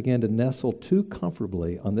time we begin to nestle too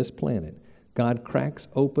comfortably on this planet, God cracks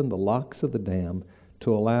open the locks of the dam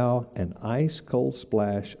to allow an ice-cold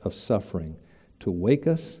splash of suffering to wake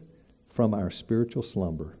us from our spiritual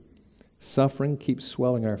slumber. Suffering keeps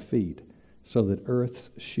swelling our feet so that earth's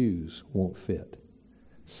shoes won't fit.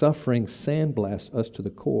 Suffering sandblasts us to the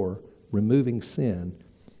core, removing sin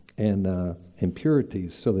and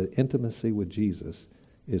impurities so that intimacy with Jesus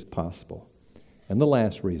is possible. And the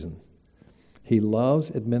last reason, he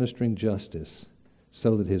loves administering justice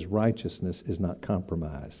so that his righteousness is not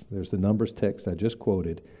compromised. There's the Numbers text I just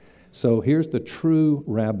quoted. So here's the true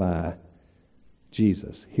rabbi,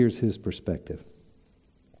 Jesus. Here's his perspective.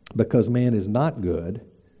 Because man is not good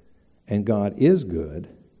and God is good,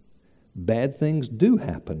 bad things do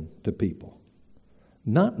happen to people,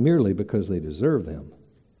 not merely because they deserve them,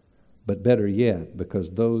 but better yet, because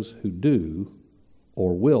those who do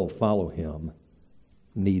or will follow him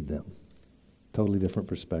need them. Totally different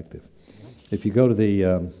perspective. If you go to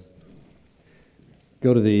the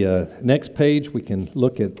next page, we can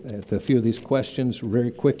look at a few of these questions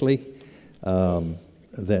very quickly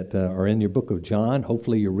that are in your book of John.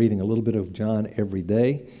 Hopefully you're reading a little bit of John every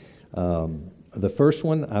day. The first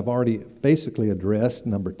one I've already basically addressed,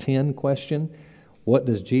 number 10 question. What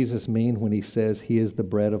does Jesus mean when he says he is the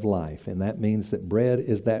bread of life? And that means that bread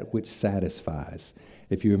is that which satisfies.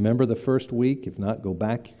 If you remember the first week, if not, go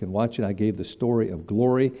back, you can watch it. I gave the story of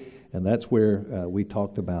glory, and that's where we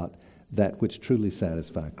talked about that which truly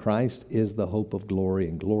satisfies. Christ is the hope of glory,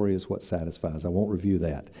 and glory is what satisfies. I won't review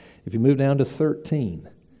that. If you move down to 13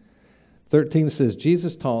 says,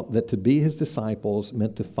 Jesus taught that to be his disciples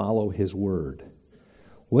meant to follow his word.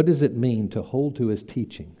 What does it mean to hold to his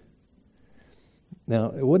teaching? Now,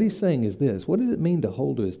 what he's saying is this. What does it mean to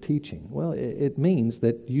hold to his teaching? Well, it means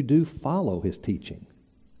that you do follow his teaching.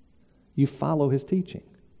 You follow his teaching.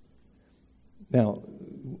 Now,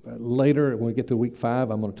 later when we get to week 5,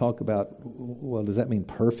 I'm going to talk about, well, does that mean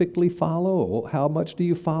perfectly follow? How much do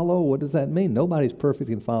you follow? What does that mean? Nobody's perfect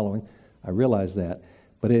in following. I realize that.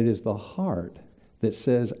 But it is the heart that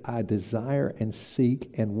says, I desire and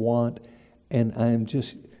seek and want, and I'm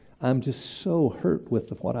just so hurt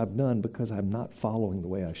with what I've done because I'm not following the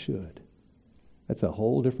way I should. That's a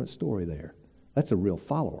whole different story there. That's a real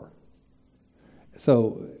follower.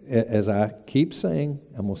 So as I keep saying,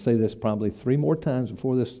 I'm going to say this probably 3 more times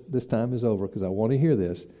before this time is over because I want to hear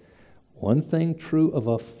this. One thing true of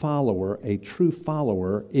a true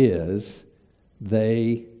follower is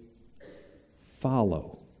they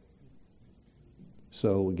follow.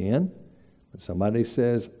 So again, when somebody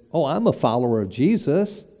says, oh, I'm a follower of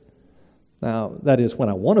Jesus, now that is when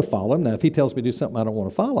I want to follow him. Now if he tells me to do something I don't want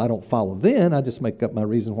to follow, I don't follow then. I just make up my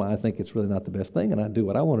reason why I think it's really not the best thing and I do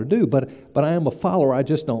what I want to do. But I am a follower, I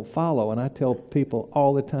just don't follow. And I tell people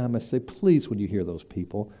all the time, I say, please, when you hear those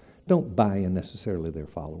people, don't buy in necessarily their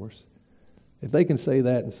followers. If they can say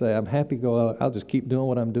that and say, I'm happy to go out, I'll just keep doing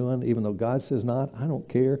what I'm doing, even though God says not, I don't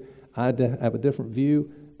care. I have a different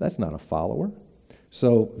view. That's not a follower.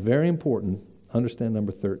 So very important, understand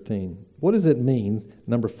number 13. What does it mean,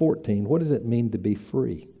 number 14, what does it mean to be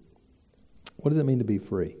free? What does it mean to be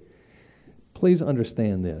free? Please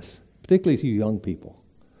understand this, particularly you young people.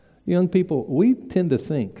 Young people, we tend to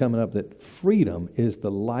think coming up that freedom is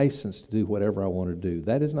the license to do whatever I want to do.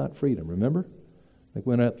 That is not freedom, remember? Like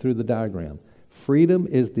we went out through the diagram. Freedom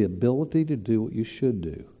is the ability to do what you should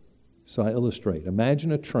do. So I illustrate.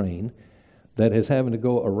 Imagine a train that is having to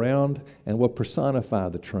go around, and we'll personify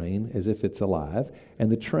the train as if it's alive.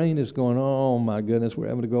 And the train is going, oh my goodness, we're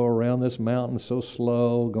having to go around this mountain so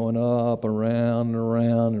slow, going up, around, and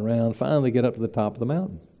around, and around. Finally get up to the top of the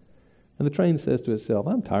mountain. And the train says to itself,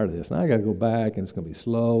 I'm tired of this. Now I got to go back, and it's going to be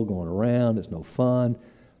slow, going around. It's no fun.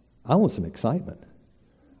 I want some excitement.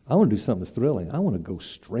 I want to do something that's thrilling. I want to go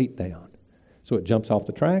straight down. So it jumps off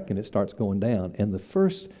the track, and it starts going down. And the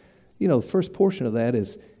first portion of that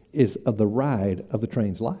is of the ride of the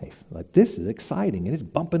train's life. Like, this is exciting, and it's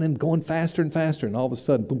bumping and going faster and faster, and all of a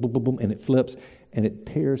sudden, boom, boom, boom, boom, and it flips, and it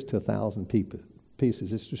tears to 1,000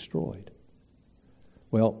 pieces. It's destroyed.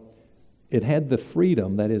 Well, it had the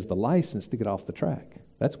freedom, that is the license, to get off the track.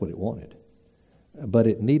 That's what it wanted. But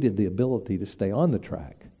it needed the ability to stay on the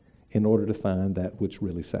track in order to find that which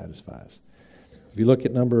really satisfies. If you look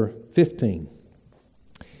at number 15,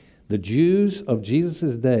 the Jews of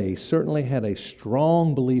Jesus' day certainly had a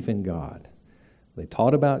strong belief in God. They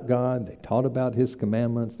taught about God, they taught about His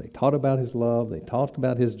commandments, they taught about His love, they talked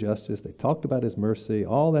about His justice, they talked about His mercy,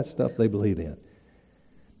 all that stuff they believed in.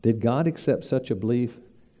 Did God accept such a belief?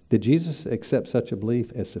 Did Jesus accept such a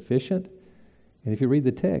belief as sufficient? And if you read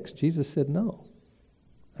the text, Jesus said, no,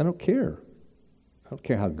 I don't care. I don't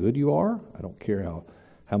care how good you are. I don't care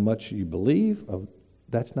how much you believe.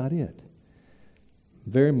 That's not it.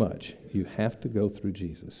 Very much, you have to go through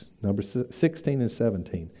Jesus. Number 16 and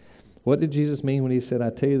 17. What did Jesus mean when He said, I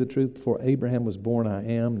tell you the truth, before Abraham was born, I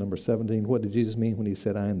am? Number 17, what did Jesus mean when He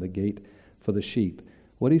said, I am the gate for the sheep?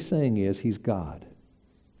 What He's saying is He's God.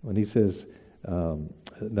 When He says,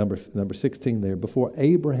 number 16 there, before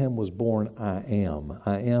Abraham was born, I am.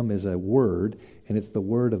 I am is a word, and it's the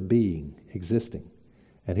word of being, existing.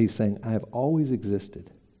 And He's saying, I have always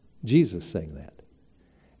existed. Jesus saying that.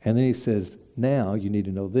 And then He says, now you need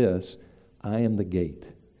to know this, I am the gate.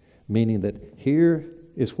 Meaning that here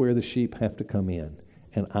is where the sheep have to come in.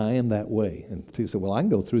 And I am that way. And people say, well, I can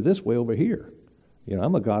go through this way over here. You know,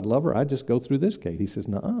 I'm a God lover. I just go through this gate. He says,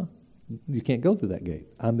 nuh-uh. You can't go through that gate.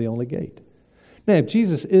 I'm the only gate. Now, if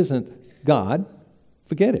Jesus isn't God,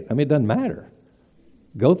 forget it. I mean, it doesn't matter.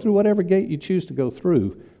 Go through whatever gate you choose to go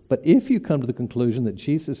through. But if you come to the conclusion that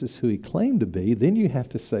Jesus is who He claimed to be, then you have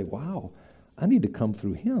to say, wow, I need to come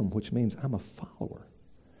through Him, which means I'm a follower.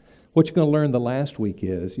 What you're going to learn the last week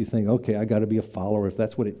is, you think, okay, I got to be a follower if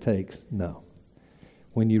that's what it takes. No.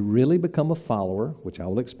 When you really become a follower, which I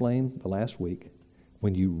will explain the last week,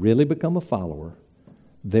 when you really become a follower,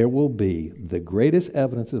 there will be the greatest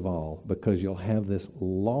evidence of all, because you'll have this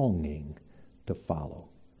longing to follow.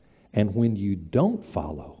 And when you don't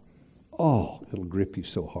follow, oh, it'll grip you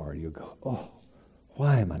so hard. You'll go, oh,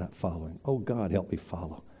 why am I not following? Oh, God, help me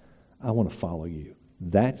follow. I want to follow you.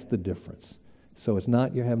 That's the difference. So it's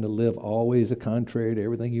not you're having to live always contrary to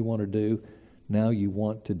everything you want to do. Now you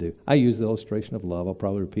want to do. I use the illustration of love. I'll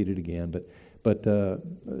probably repeat it again. But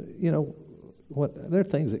you know, there are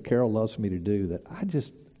things that Carol loves for me to do that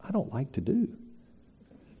I don't like to do.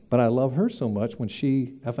 But I love her so much when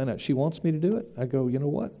I find out she wants me to do it, I go, you know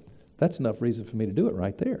what? That's enough reason for me to do it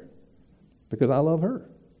right there. Because I love her.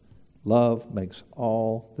 Love makes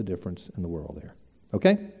all the difference in the world there.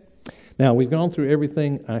 Okay? Now, we've gone through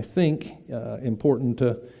everything I think important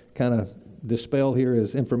to kind of dispel here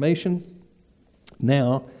is information.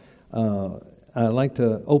 Now, I'd like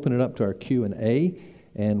to open it up to our Q&A,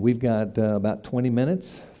 and we've got about 20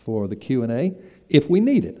 minutes for the Q&A if we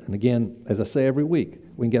need it. And again, as I say every week,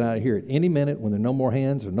 we can get out of here at any minute when there are no more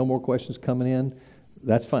hands or no more questions coming in.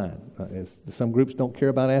 That's fine. If some groups don't care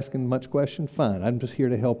about asking much questions, fine. I'm just here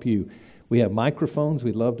to help you. We have microphones.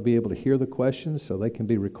 We'd love to be able to hear the questions so they can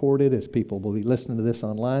be recorded as people will be listening to this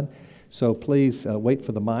online. So please wait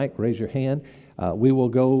for the mic, raise your hand. We will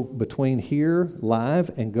go between here live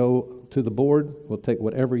and go to the board. We'll take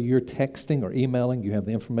whatever you're texting or emailing. You have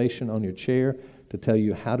the information on your chair to tell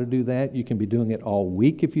you how to do that. You can be doing it all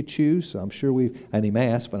week if you choose. So I'm sure I didn't even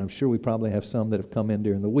ask, but I'm sure we probably have some that have come in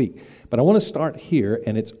during the week. But I want to start here,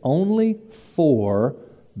 and it's only for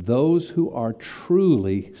those who are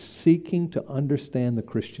truly seeking to understand the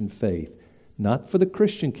Christian faith, not for the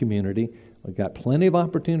Christian community. We've got plenty of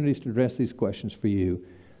opportunities to address these questions for you.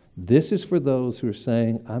 This is for those who are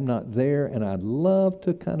saying, I'm not there, and I'd love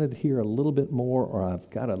to kind of hear a little bit more, or I've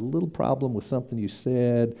got a little problem with something you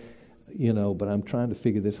said, but I'm trying to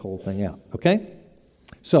figure this whole thing out, okay?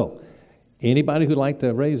 So, anybody who'd like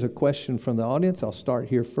to raise a question from the audience, I'll start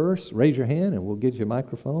here first. Raise your hand, and we'll get you a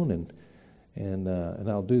microphone, and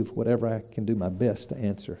I'll do whatever I can do my best to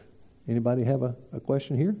answer. Anybody have a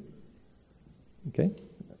question here? Okay.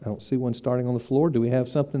 I don't see one starting on the floor. Do we have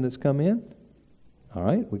something that's come in? All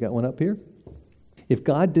right, we got one up here. If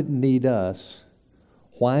God didn't need us,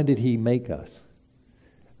 why did he make us?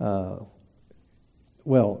 Well,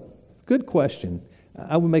 good question.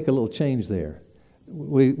 I would make a little change there.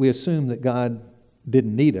 We assume that God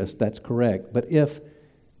didn't need us. That's correct. But if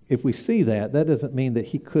we see that, that doesn't mean that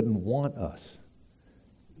he couldn't want us.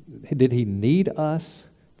 Did he need us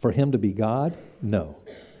for him to be God? No.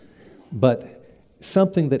 But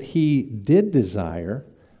something that he did desire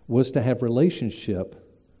was to have relationship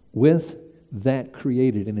with that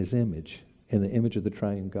created in his image, in the image of the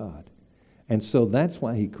triune God. And so that's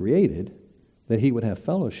why he created, that he would have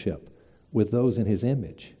fellowship with those in his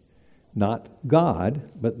image. Not God,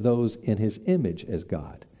 but those in his image as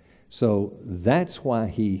God. So that's why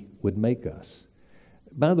he would make us.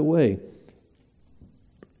 By the way,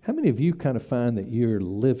 how many of you kind of find that you're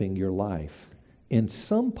living your life in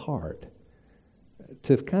some part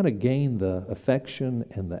to kind of gain the affection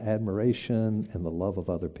and the admiration and the love of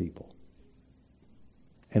other people?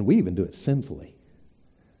 And we even do it sinfully.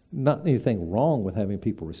 Not anything wrong with having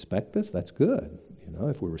people respect us. That's good. You know,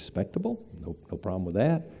 if we're respectable, no problem with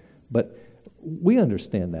that. But we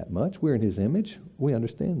understand that much. We're in his image. We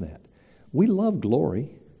understand that. We love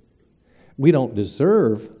glory. We don't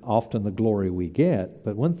deserve often the glory we get,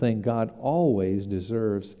 but one thing, God always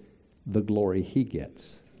deserves the glory he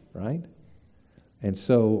gets, right? And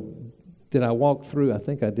so did I walk through, I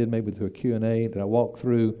think I did maybe through a Q&A, did I walk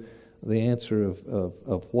through the answer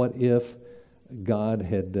of what if God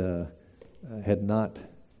had not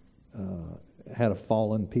had a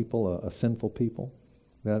fallen people, a sinful people?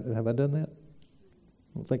 Have I done that?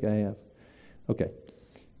 I don't think I have. Okay.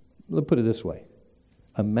 Let's put it this way.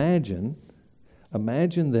 Imagine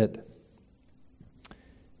that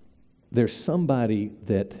there's somebody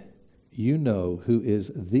that you know who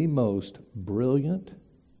is the most brilliant,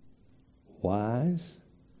 wise,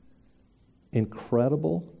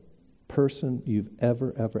 incredible person you've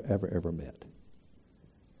ever met.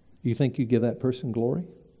 You think you give that person glory?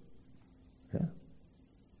 Yeah.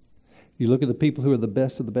 You look at the people who are the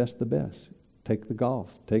best of the best of the best. Take the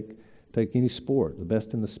golf. Take any sport, the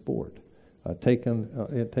best in the sport. Take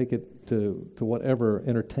it to whatever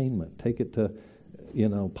entertainment. Take it to,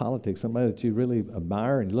 politics. Somebody that you really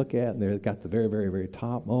admire and you look at, and they've got the very, very, very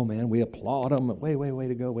top. Oh man, we applaud them. Way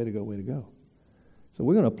to go, way to go, way to go. So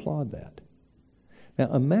we're going to applaud that.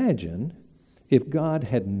 Now imagine if God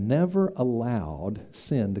had never allowed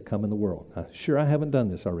sin to come in the world. Sure, I haven't done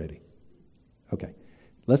this already. Okay.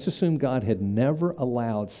 Let's assume God had never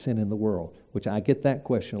allowed sin in the world, which I get that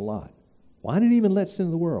question a lot. Why did he even let sin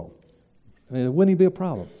in the world? I mean, it wouldn't even be a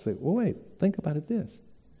problem. Say, well, wait, think about it this.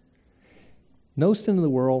 No sin in the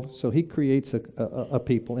world, so he creates a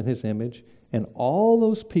people in his image, and all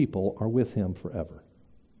those people are with him forever.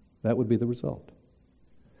 That would be the result.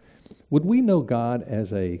 Would we know God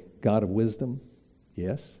as a God of wisdom?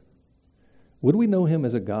 Yes. Would we know him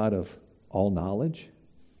as a God of all knowledge?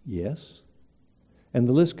 Yes. And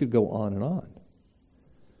the list could go on and on.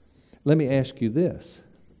 Let me ask you this.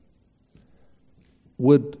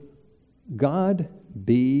 Would God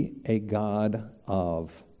be a God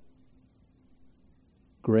of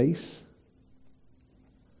grace?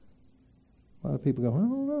 A lot of people go, I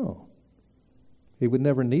don't know. He would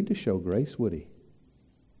never need to show grace, would he?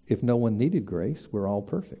 If no one needed grace, we're all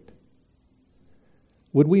perfect.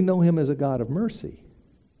 Would we know him as a God of mercy?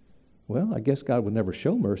 Well, I guess God would never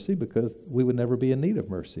show mercy because we would never be in need of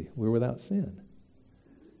mercy. We're without sin.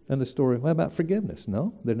 And the story, what about forgiveness?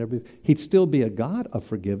 No, he'd still be a God of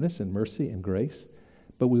forgiveness and mercy and grace,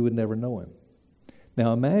 but we would never know him.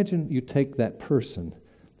 Now imagine you take that person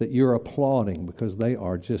that you're applauding because they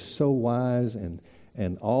are just so wise and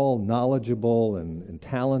all knowledgeable and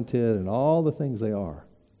talented and all the things they are,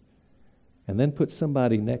 and then put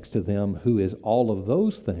somebody next to them who is all of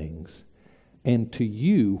those things, and to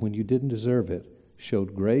you, when you didn't deserve it,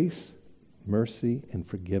 showed grace, mercy, and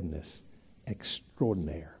forgiveness.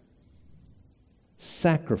 Extraordinaire.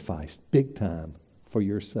 Sacrificed big time for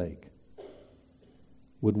your sake.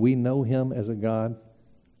 Would we know him as a God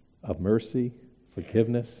of mercy,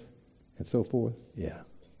 forgiveness, and so forth? Yeah.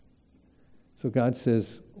 So God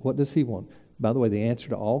says, what does he want? By the way, the answer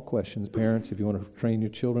to all questions, parents, if you want to train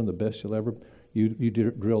your children the best you'll ever, you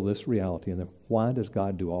drill this reality in them. Why does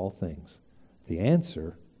God do all things? The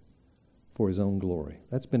answer, for his own glory.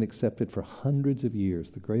 That's been accepted for hundreds of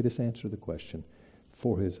years. The greatest answer to the question,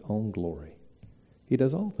 for his own glory. He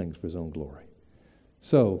does all things for his own glory.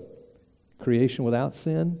 So, creation without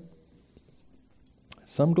sin,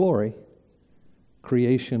 some glory.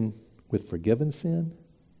 Creation with forgiven sin,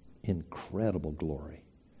 incredible glory.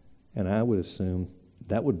 And I would assume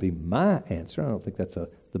That would be my answer. I don't think that's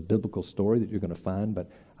the biblical story that you're going to find, but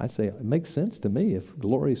I say it makes sense to me. If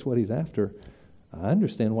glory is what he's after, I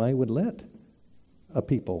understand why he would let a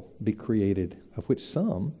people be created, of which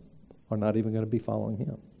some are not even going to be following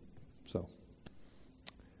him. So,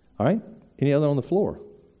 all right. Any other on the floor?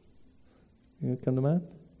 You come to mind?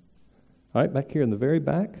 All right, back here in the very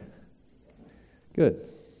back. Good.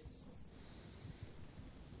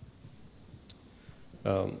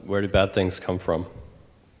 Where do bad things come from?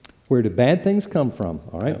 Where do bad things come from?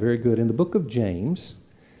 All right, very good. In the book of James,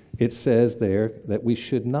 it says there that we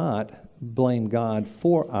should not blame God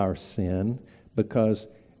for our sin because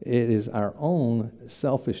it is our own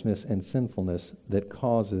selfishness and sinfulness that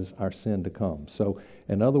causes our sin to come. So,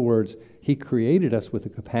 in other words, he created us with the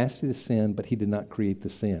capacity to sin, but he did not create the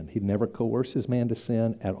sin. He never coerces man to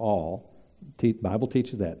sin at all. The Bible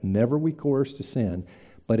teaches that. Never we coerce to sin,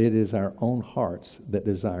 but it is our own hearts that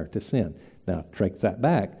desire to sin. Now, take that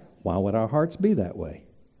back. Why would our hearts be that way?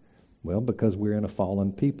 Well, because we're in a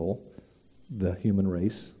fallen people, the human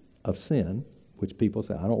race of sin, which people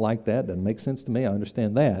say, I don't like that, doesn't make sense to me, I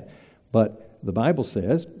understand that. But the Bible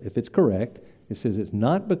says, if it's correct, it says it's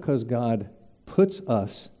not because God puts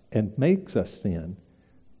us and makes us sin,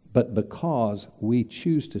 but because we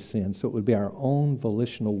choose to sin. So it would be our own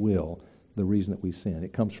volitional will, the reason that we sin.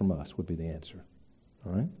 It comes from us would be the answer.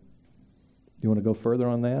 All right? You want to go further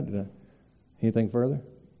on that? Anything further?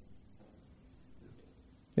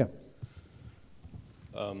 Yeah.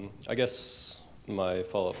 I guess my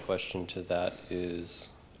follow-up question to that is,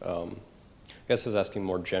 I guess I was asking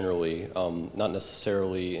more generally, not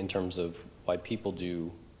necessarily in terms of why people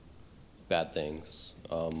do bad things,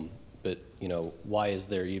 but, you know, why is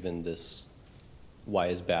there even this, why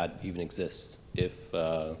is bad even exist? If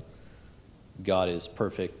God is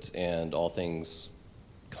perfect and all things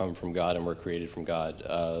come from God and were created from God,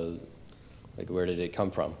 like where did it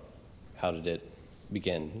come from? How did it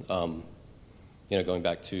begin? You know, going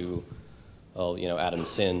back to, well, you know, Adam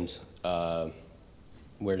sinned.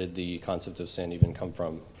 Where did the concept of sin even come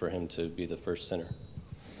from for him to be the first sinner?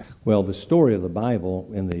 Well, the story of the Bible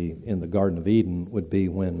in the Garden of Eden would be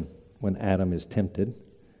when Adam is tempted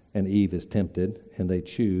and Eve is tempted and they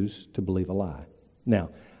choose to believe a lie. Now,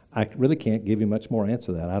 I really can't give you much more answer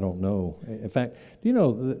to that. I don't know. In fact, do you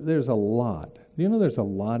know there's a lot? Do you know there's a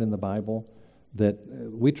lot in the Bible that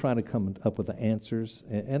we try to come up with the answers?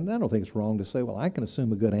 And I don't think it's wrong to say, well, I can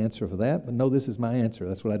assume a good answer for that, but no, this is my answer.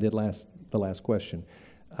 That's what I did the last question.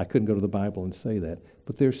 I couldn't go to the Bible and say that.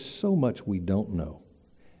 But there's so much we don't know.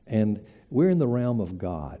 And we're in the realm of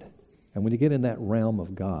God. And when you get in that realm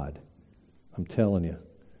of God, I'm telling you,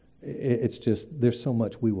 it's just, there's so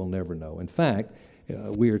much we will never know. In fact,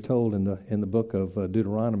 we are told in the book of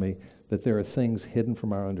Deuteronomy that there are things hidden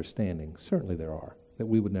from our understanding. Certainly there are, that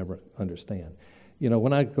we would never understand. You know,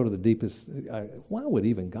 when I go to the deepest, why would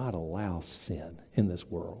even God allow sin in this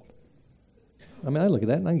world? I mean, I look at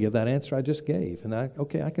that and I can give that answer I just gave. And I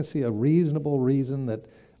can see a reasonable reason that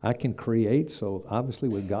I can create. So obviously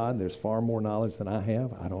with God, there's far more knowledge than I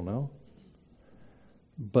have. I don't know.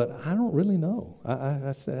 But I don't really know.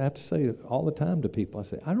 I have to say all the time to people, I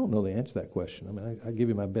say, I don't know the answer to that question. I mean, I give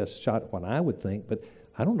you my best shot at what I would think, but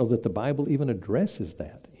I don't know that the Bible even addresses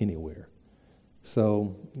that anywhere.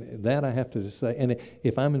 So that I have to say, and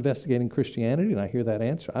if I'm investigating Christianity and I hear that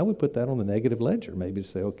answer, I would put that on the negative ledger, maybe to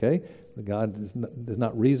say, okay, the God is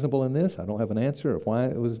not reasonable in this. I don't have an answer of why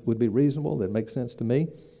it would be reasonable that makes sense to me.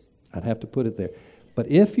 I'd have to put it there. But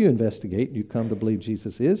if you investigate and you come to believe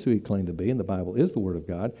Jesus is who he claimed to be and the Bible is the Word of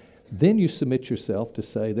God, then you submit yourself to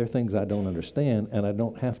say there are things I don't understand and I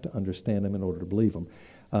don't have to understand them in order to believe them.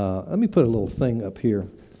 Let me put a little thing up here.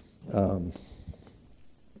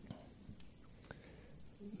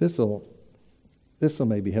 This will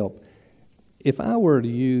maybe help. If I were to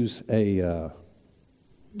use and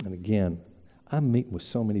again, I'm meeting with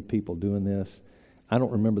so many people doing this. I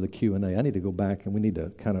don't remember the Q&A. I need to go back and we need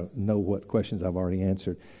to kind of know what questions I've already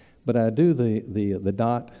answered. But I do the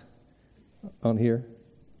dot on here.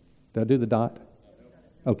 Did I do the dot?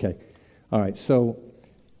 Okay. All right. So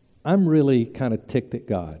I'm really kind of ticked at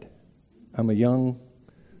God. I'm a young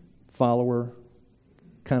follower,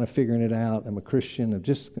 kind of figuring it out. I'm a Christian of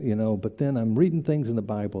just, but then I'm reading things in the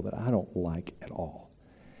Bible that I don't like at all.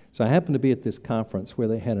 So I happened to be at this conference where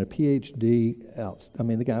they had a PhD out. I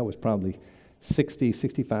mean, the guy was probably 60,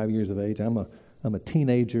 65 years of age. I'm a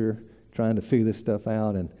teenager trying to figure this stuff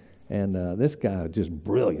out, and this guy was just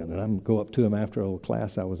brilliant. And I'm go up to him after a little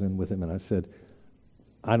class I was in with him, and I said,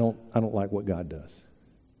 I don't like what God does.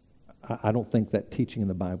 I don't think that teaching in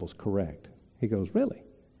the Bible is correct. He goes, really?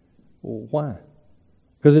 Well, why?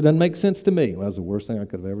 Because it doesn't make sense to me. Well, that was the worst thing I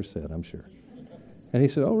could have ever said, I'm sure. And he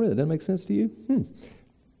said, oh, really? That makes sense to you?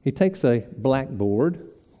 He takes a blackboard.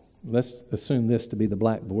 Let's assume this to be the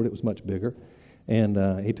blackboard. It was much bigger.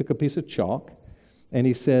 And he took a piece of chalk, and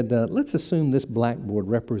he said, let's assume this blackboard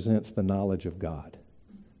represents the knowledge of God.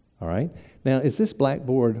 All right? Now, is this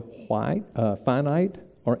blackboard finite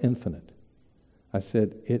or infinite? I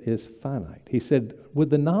said, it is finite. He said, would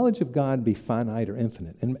the knowledge of God be finite or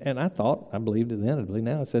infinite? And I thought, I believed it then, I believe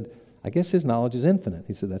now. I said, I guess his knowledge is infinite.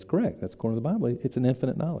 He said, that's correct. That's according to the Bible. It's an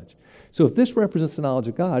infinite knowledge. So if this represents the knowledge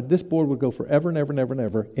of God, this board would go forever and ever and ever and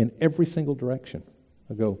ever in every single direction.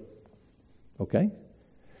 I go, okay.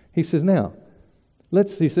 He says, now,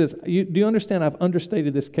 he says, do you understand I've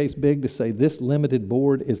understated this case big to say this limited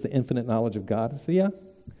board is the infinite knowledge of God? I said, yeah.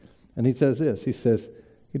 And he says this.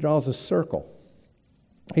 He draws a circle.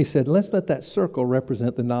 He said, let's let that circle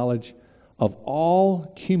represent the knowledge of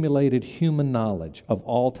all accumulated human knowledge of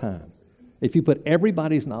all time. If you put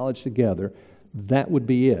everybody's knowledge together, that would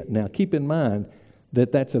be it. Now, keep in mind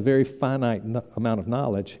that that's a very finite amount of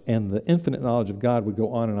knowledge, and the infinite knowledge of God would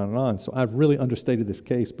go on and on and on. So I've really understated this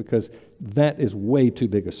case because that is way too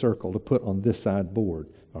big a circle to put on this side board,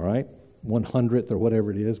 all right? 100th or whatever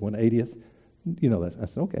it is, 1/80th. You know that. I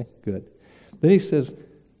said, okay, good. Then he says,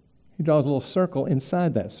 he draws a little circle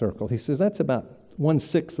inside that circle. He says, that's about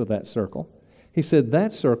 1/6 of that circle. He said,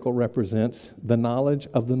 that circle represents the knowledge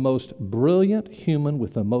of the most brilliant human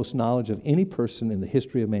with the most knowledge of any person in the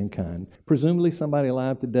history of mankind. Presumably somebody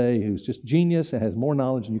alive today who's just genius and has more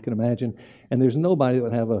knowledge than you can imagine, and there's nobody that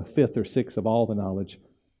would have a 5th or 6th of all the knowledge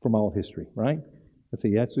from all history, right? I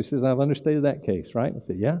said, yes. He says, I've understated that case, right? I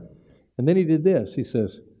said, yeah. And then he did this. He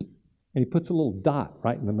says, and he puts a little dot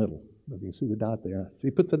right in the middle. You can see the dot there. So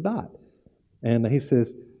he puts a dot. And he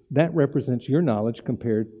says, that represents your knowledge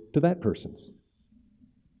compared to that person's.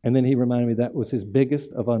 And then he reminded me that was his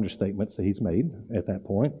biggest of understatements that he's made at that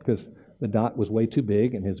point because the dot was way too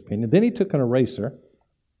big in his opinion. Then he took an eraser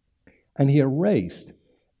and he erased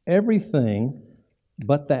everything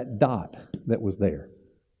but that dot that was there.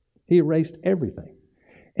 He erased everything.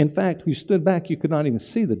 In fact, you stood back, you could not even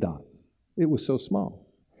see the dot. It was so small.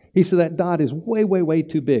 He said, that dot is way, way, way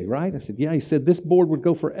too big, right? I said, yeah. He said, this board would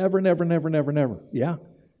go forever and ever and ever and ever and ever. Yeah.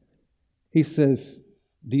 He says,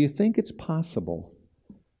 do you think it's possible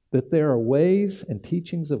that there are ways and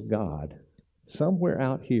teachings of God somewhere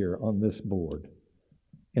out here on this board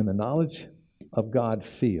in the knowledge of God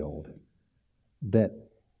field that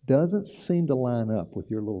doesn't seem to line up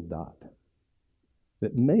with your little dot?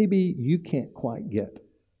 That maybe you can't quite get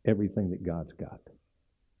everything that God's got.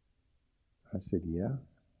 I said, yeah.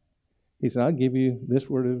 He said, I'll give you this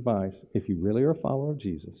word of advice. If you really are a follower of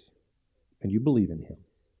Jesus and you believe in Him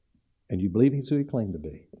and you believe He's who He claimed to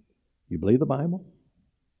be, you believe the Bible,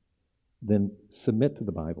 then submit to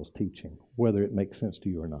the Bible's teaching, whether it makes sense to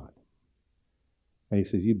you or not. And he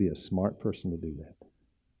says, you'd be a smart person to do that.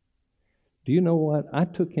 Do you know what? I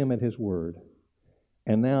took him at his word.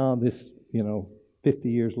 And now this, 50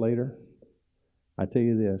 years later, I tell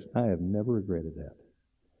you this, I have never regretted that.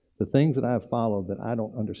 The things that I have followed that I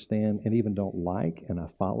don't understand and even don't like, and I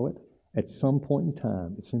follow it, at some point in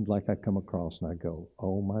time, it seems like I come across and I go,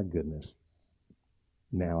 oh my goodness,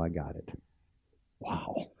 now I got it.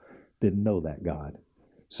 Wow. Didn't know that, God.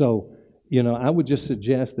 So, I would just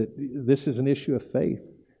suggest that this is an issue of faith,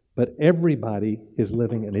 but everybody is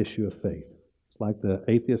living an issue of faith. It's like the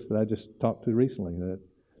atheist that I just talked to recently. That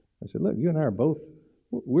I said, look, you and I are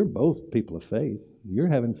we're both people of faith. You're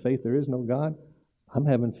having faith there is no God. I'm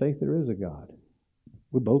having faith there is a God.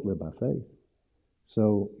 We both live by faith.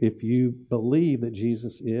 So if you believe that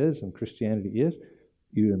Jesus is and Christianity is,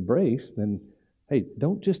 you embrace, then hey,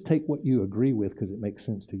 don't just take what you agree with because it makes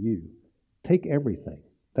sense to you. Take everything.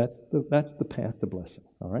 That's the path to blessing.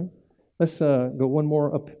 All right. Let's go one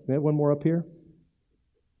more up. One more up here.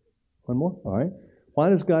 One more. All right. Why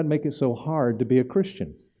does God make it so hard to be a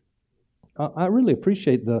Christian? I really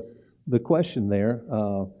appreciate the question there.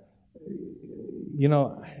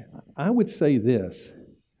 I would say this: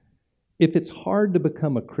 if it's hard to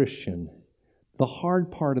become a Christian, the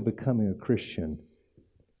hard part of becoming a Christian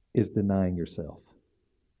is denying yourself.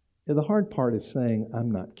 The hard part is saying,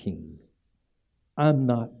 I'm not king. I'm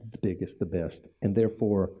not the biggest, the best, and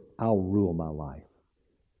therefore I'll rule my life.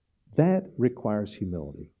 That requires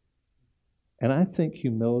humility. And I think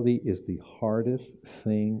humility is the hardest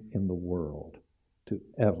thing in the world to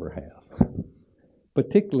ever have,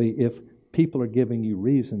 particularly if people are giving you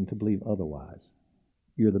reason to believe otherwise.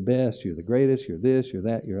 You're the best, you're the greatest, you're this, you're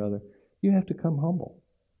that, you're other. You have to come humble.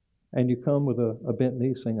 And you come with a bent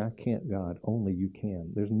knee saying, I can't, God, only you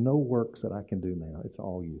can. There's no works that I can do now. It's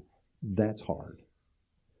all you. That's hard.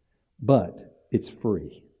 But it's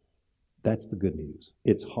free. That's the good news.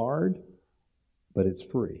 It's hard, but it's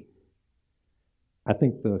free. I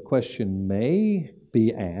think the question may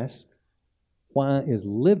be asked, why is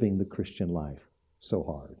living the Christian life so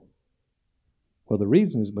hard? Well, the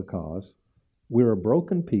reason is because we're a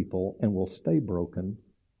broken people and will stay broken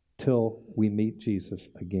till we meet Jesus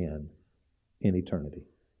again in eternity.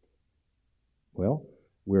 Well,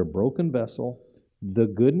 we're a broken vessel. The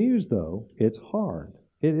good news, though, it's hard.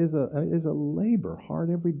 It is a labor,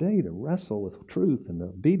 hard every day to wrestle with truth and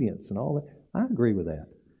obedience and all that. I agree with that.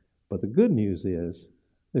 But the good news is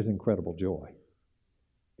there's incredible joy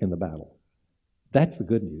in the battle. That's the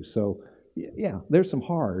good news. So, yeah, there's some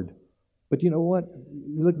hard, but you know what?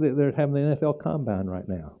 Look, they're having the NFL Combine right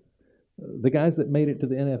now. The guys that made it to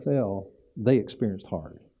the NFL, they experienced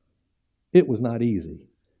hard. It was not easy,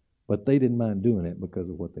 but they didn't mind doing it because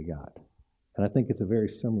of what they got. And I think it's a very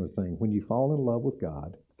similar thing. When you fall in love with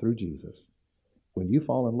God through Jesus, when you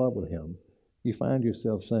fall in love with Him, you find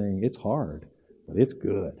yourself saying, it's hard, but it's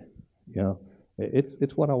good. You know,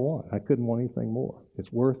 it's what I want. I couldn't want anything more.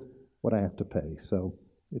 It's worth what I have to pay. So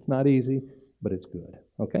it's not easy, but it's good.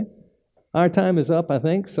 Okay? Our time is up, I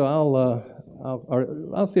think, so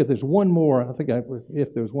I'll see if there's one more. I think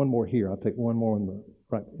if there's one more here, I'll take one more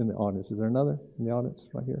right in the audience. Is there another in the audience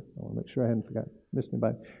right here? I want to make sure I hadn't missed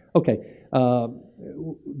anybody. Okay.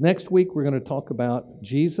 Next week we're going to talk about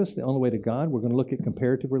Jesus, the only way to God. We're going to look at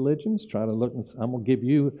comparative religions. I'm going to give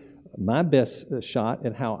you my best shot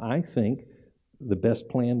at how I think the best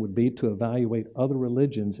plan would be to evaluate other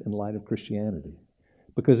religions in light of Christianity.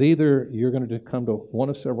 Because either you're going to come to one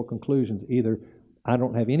of several conclusions. Either I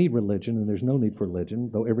don't have any religion and there's no need for religion,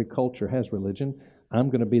 though every culture has religion. I'm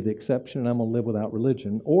going to be the exception and I'm going to live without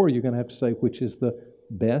religion. Or you're going to have to say which is the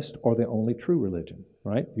best or the only true religion,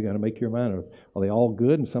 right? You got to make your mind up. Are they all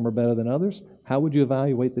good and some are better than others? How would you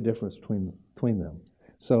evaluate the difference between them?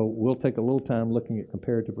 So we'll take a little time looking at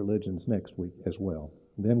comparative religions next week as well.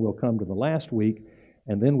 Then we'll come to the last week,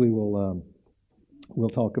 and then we'll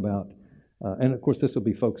talk about, and of course this will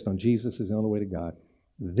be focused on Jesus is the only way to God.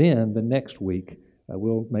 Then the next week,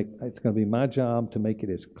 it's going to be my job to make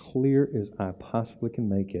it as clear as I possibly can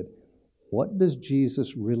make it. What does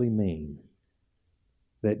Jesus really mean?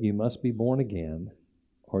 That you must be born again,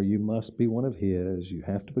 or you must be one of His, you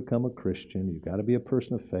have to become a Christian, you've got to be a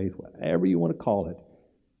person of faith, whatever you want to call it.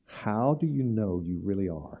 How do you know you really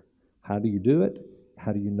are? How do you do it?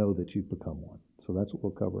 How do you know that you've become one? So that's what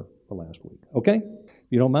we'll cover the last week. Okay? If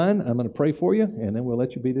you don't mind, I'm going to pray for you, and then we'll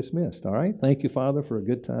let you be dismissed. All right? Thank you, Father, for a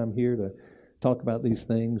good time here to talk about these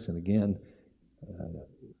things. And again,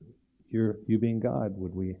 you being God,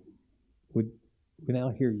 would we now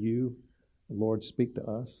hear you, Lord, speak to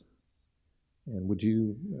us? And would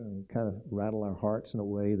you kind of rattle our hearts in a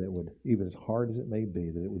way that would, even as hard as it may be,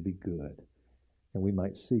 that it would be good, and we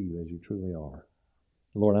might see you as you truly are.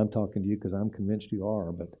 Lord, I'm talking to you because I'm convinced you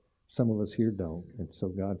are, but some of us here don't. And so,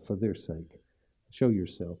 God, for their sake, show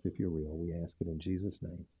yourself if you're real. We ask it in Jesus'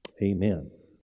 name. Amen.